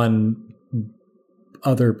 One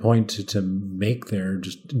other point to make there,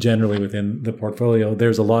 just generally within the portfolio,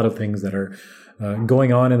 there's a lot of things that are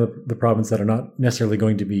going on in the province that are not necessarily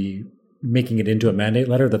going to be making it into a mandate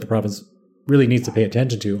letter that the province really needs to pay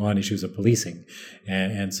attention to on issues of policing.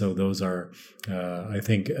 And so those are, I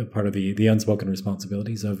think, part of the unspoken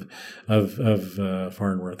responsibilities of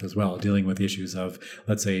Farnworth as well, dealing with issues of,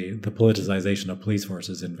 let's say, the politicization of police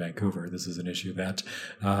forces in Vancouver. This is an issue that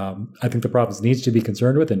I think the province needs to be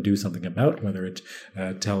concerned with and do something about, whether it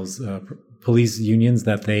tells police unions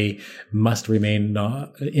that they must remain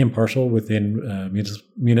impartial within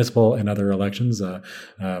municipal and other elections.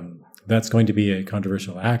 That's going to be a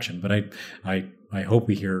controversial action, but I hope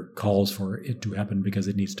we hear calls for it to happen because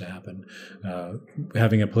it needs to happen.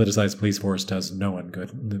 Having a politicized police force does no one good,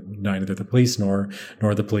 neither the police nor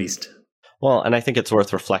the policed. Well, and I think it's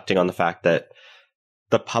worth reflecting on the fact that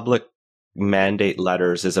the public mandate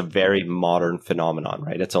letters is a very modern phenomenon,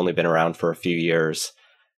 right? It's only been around for a few years.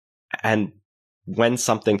 And when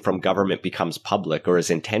something from government becomes public or is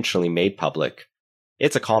intentionally made public,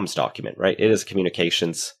 it's a comms document, right? It is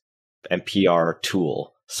communications and PR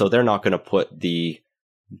tool. So they're not going to put the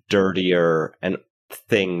dirtier and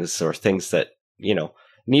things that,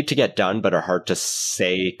 need to get done but are hard to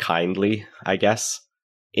say kindly, I guess,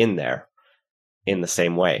 in there in the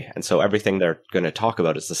same way. And so everything they're going to talk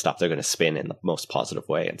about is the stuff they're going to spin in the most positive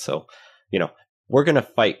way. And so, we're going to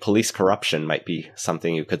fight police corruption might be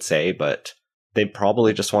something you could say, but they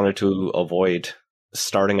probably just wanted to avoid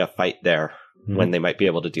starting a fight there when they might be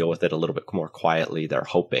able to deal with it a little bit more quietly. They're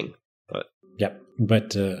hoping.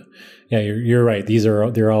 But you're right.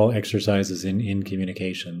 They're all exercises in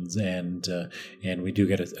communications, and we do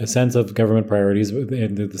get a sense of government priorities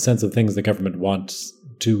and the sense of things the government wants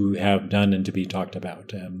to have done and to be talked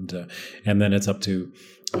about, and then it's up to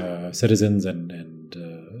citizens and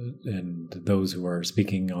those who are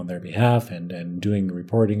speaking on their behalf and doing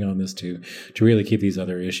reporting on this to really keep these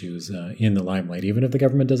other issues in the limelight. Even if the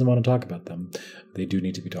government doesn't want to talk about them, they do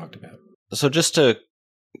need to be talked about. So just to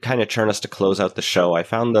kind of turn us to close out the show, I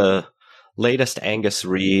found the latest Angus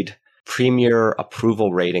Reid Premier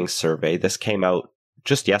Approval Rating Survey. This came out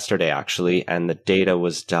just yesterday, actually, and the data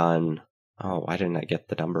was done. Oh, why didn't I get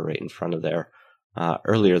the number right in front of there?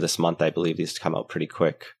 Earlier this month, I believe. These come out pretty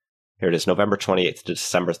quick. Here it is, November 28th to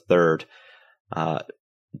December 3rd.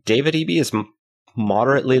 David Eby is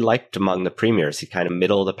moderately liked among the premiers. He's kind of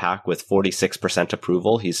middle of the pack with 46%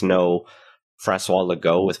 approval. He's no Francois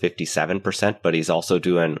Legault with 57%, but he's also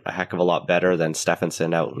doing a heck of a lot better than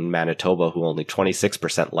Stephenson out in Manitoba, who only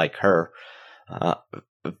 26% like her.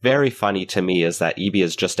 Very funny to me is that Eby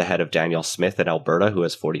is just ahead of Danielle Smith in Alberta, who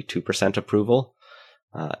has 42% approval.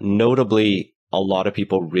 Notably, a lot of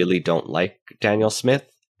people really don't like Danielle Smith,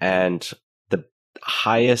 and the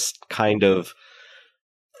highest kind of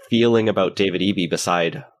feeling about David Eby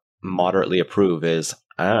beside moderately approve is,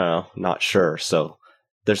 I don't know, not sure. So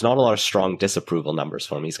there's not a lot of strong disapproval numbers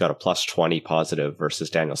for him. He's got a plus 20 positive versus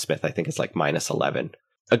Danielle Smith. I think it's like minus 11.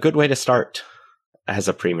 A good way to start as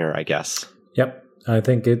a premier, I guess. Yep. I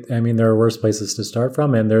think there are worse places to start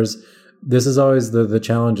from. And this is always the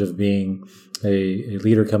challenge of being a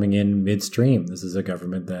leader coming in midstream. This is a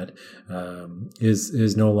government that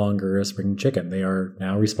is no longer a spring chicken. They are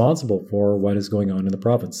now responsible for what is going on in the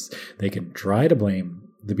province. They can try to blame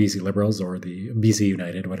the BC Liberals or the BC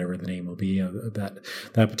United, whatever the name will be that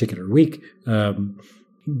particular week.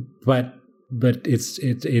 But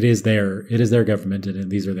it is their government,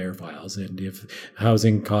 and these are their files. And if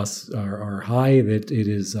housing costs are high, that it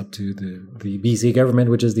is up to the BC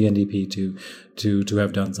government, which is the NDP, to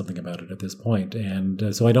have done something about it at this point.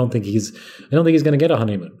 And so I don't think he's going to get a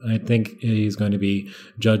honeymoon. I think he's going to be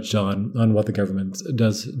judged on what the government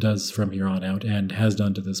does from here on out and has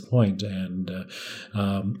done to this point. And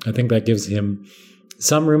I think that gives him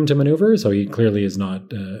some room to maneuver, so he clearly does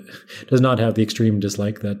not have the extreme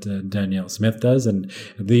dislike that Danielle Smith does. And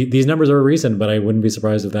these numbers are recent, but I wouldn't be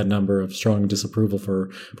surprised if that number of strong disapproval for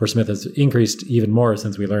Smith has increased even more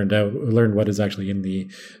since we learned what is actually in the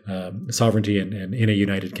Sovereignty and in a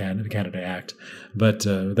United Canada Act. But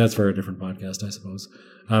that's for a different podcast, I suppose.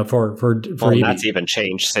 That's even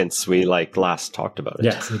changed since we last talked about it.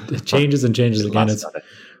 Yes, it changes and changes again. It's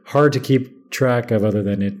hard to keep track of, other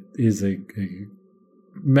than it is a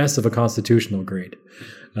mess of a constitutional grade.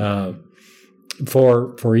 For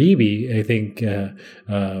Eby, I think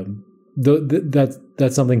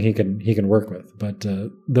that's something he can work with, but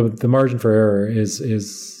the margin for error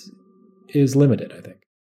is limited, I think.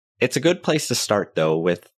 It's a good place to start, though,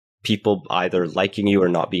 with people either liking you or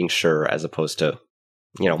not being sure, as opposed to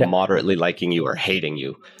moderately liking you or hating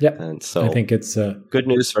you. Yeah, and so I think it's good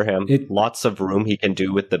news for him. Lots of room he can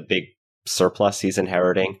do with the big surplus he's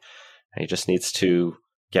inheriting. And he just needs to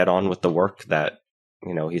get on with the work that,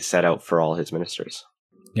 he set out for all his ministers.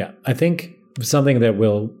 Yeah, I think something that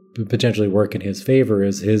will potentially work in his favor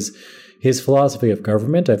is his philosophy of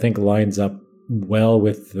government, I think, lines up well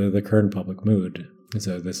with the current public mood.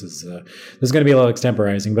 So this is going to be a little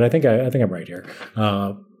extemporizing, but I think I'm right here.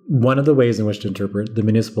 One of the ways in which to interpret the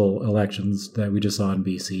municipal elections that we just saw in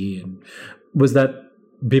BC was that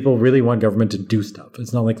people really want government to do stuff.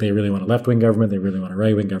 It's not like they really want a left-wing government. They really want a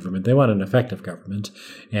right-wing government. They want an effective government.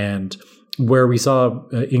 And where we saw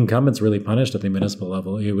incumbents really punished at the municipal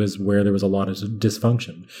level, it was where there was a lot of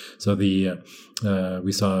dysfunction. So we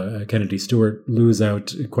saw Kennedy Stewart lose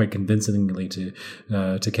out quite convincingly to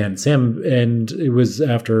Ken Sim, and it was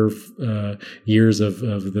after years of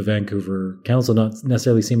the Vancouver Council not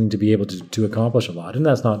necessarily seeming to be able to accomplish a lot. And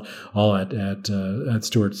that's not all at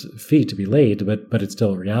Stewart's feet to be laid, but it's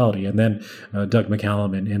still a reality. And then Doug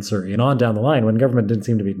McCallum in Surrey, and on down the line, when government didn't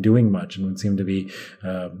seem to be doing much and seemed to be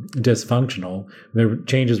dysfunctional, the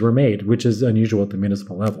changes were made, which is unusual at the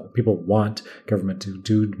municipal level. People want government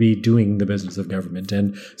to be doing the business of government.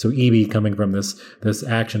 And so Eby, coming from this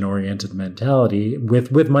action-oriented mentality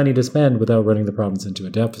with money to spend without running the province into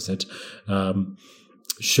a deficit,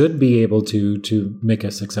 should be able to make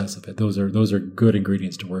a success of it. Those are good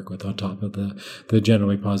ingredients to work with on top of the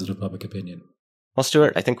generally positive public opinion. Well,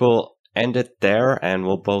 Stuart, I think we'll end it there, and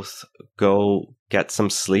we'll both go get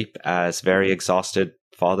some sleep as very exhausted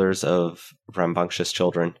fathers of rambunctious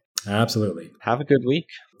children. Absolutely. Have a good week.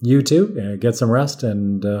 You too. Get some rest,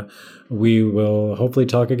 and we will hopefully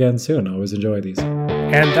talk again soon. I always enjoy these.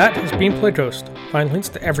 And that has been Playtoast. Find links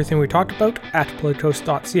to everything we talked about at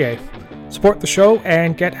playtoast.ca. Support the show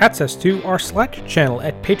and get access to our Slack channel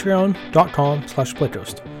at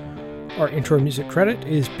patreon.com/playtoast. Our intro music credit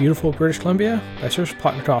is Beautiful British Columbia by Serge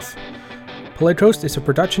Plotnikoff. Playtoast is a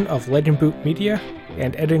production of Legend Boot Media,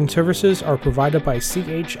 and editing services are provided by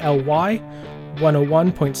CHLY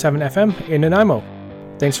 101.7 FM in Nanaimo.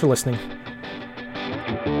 Thanks for listening.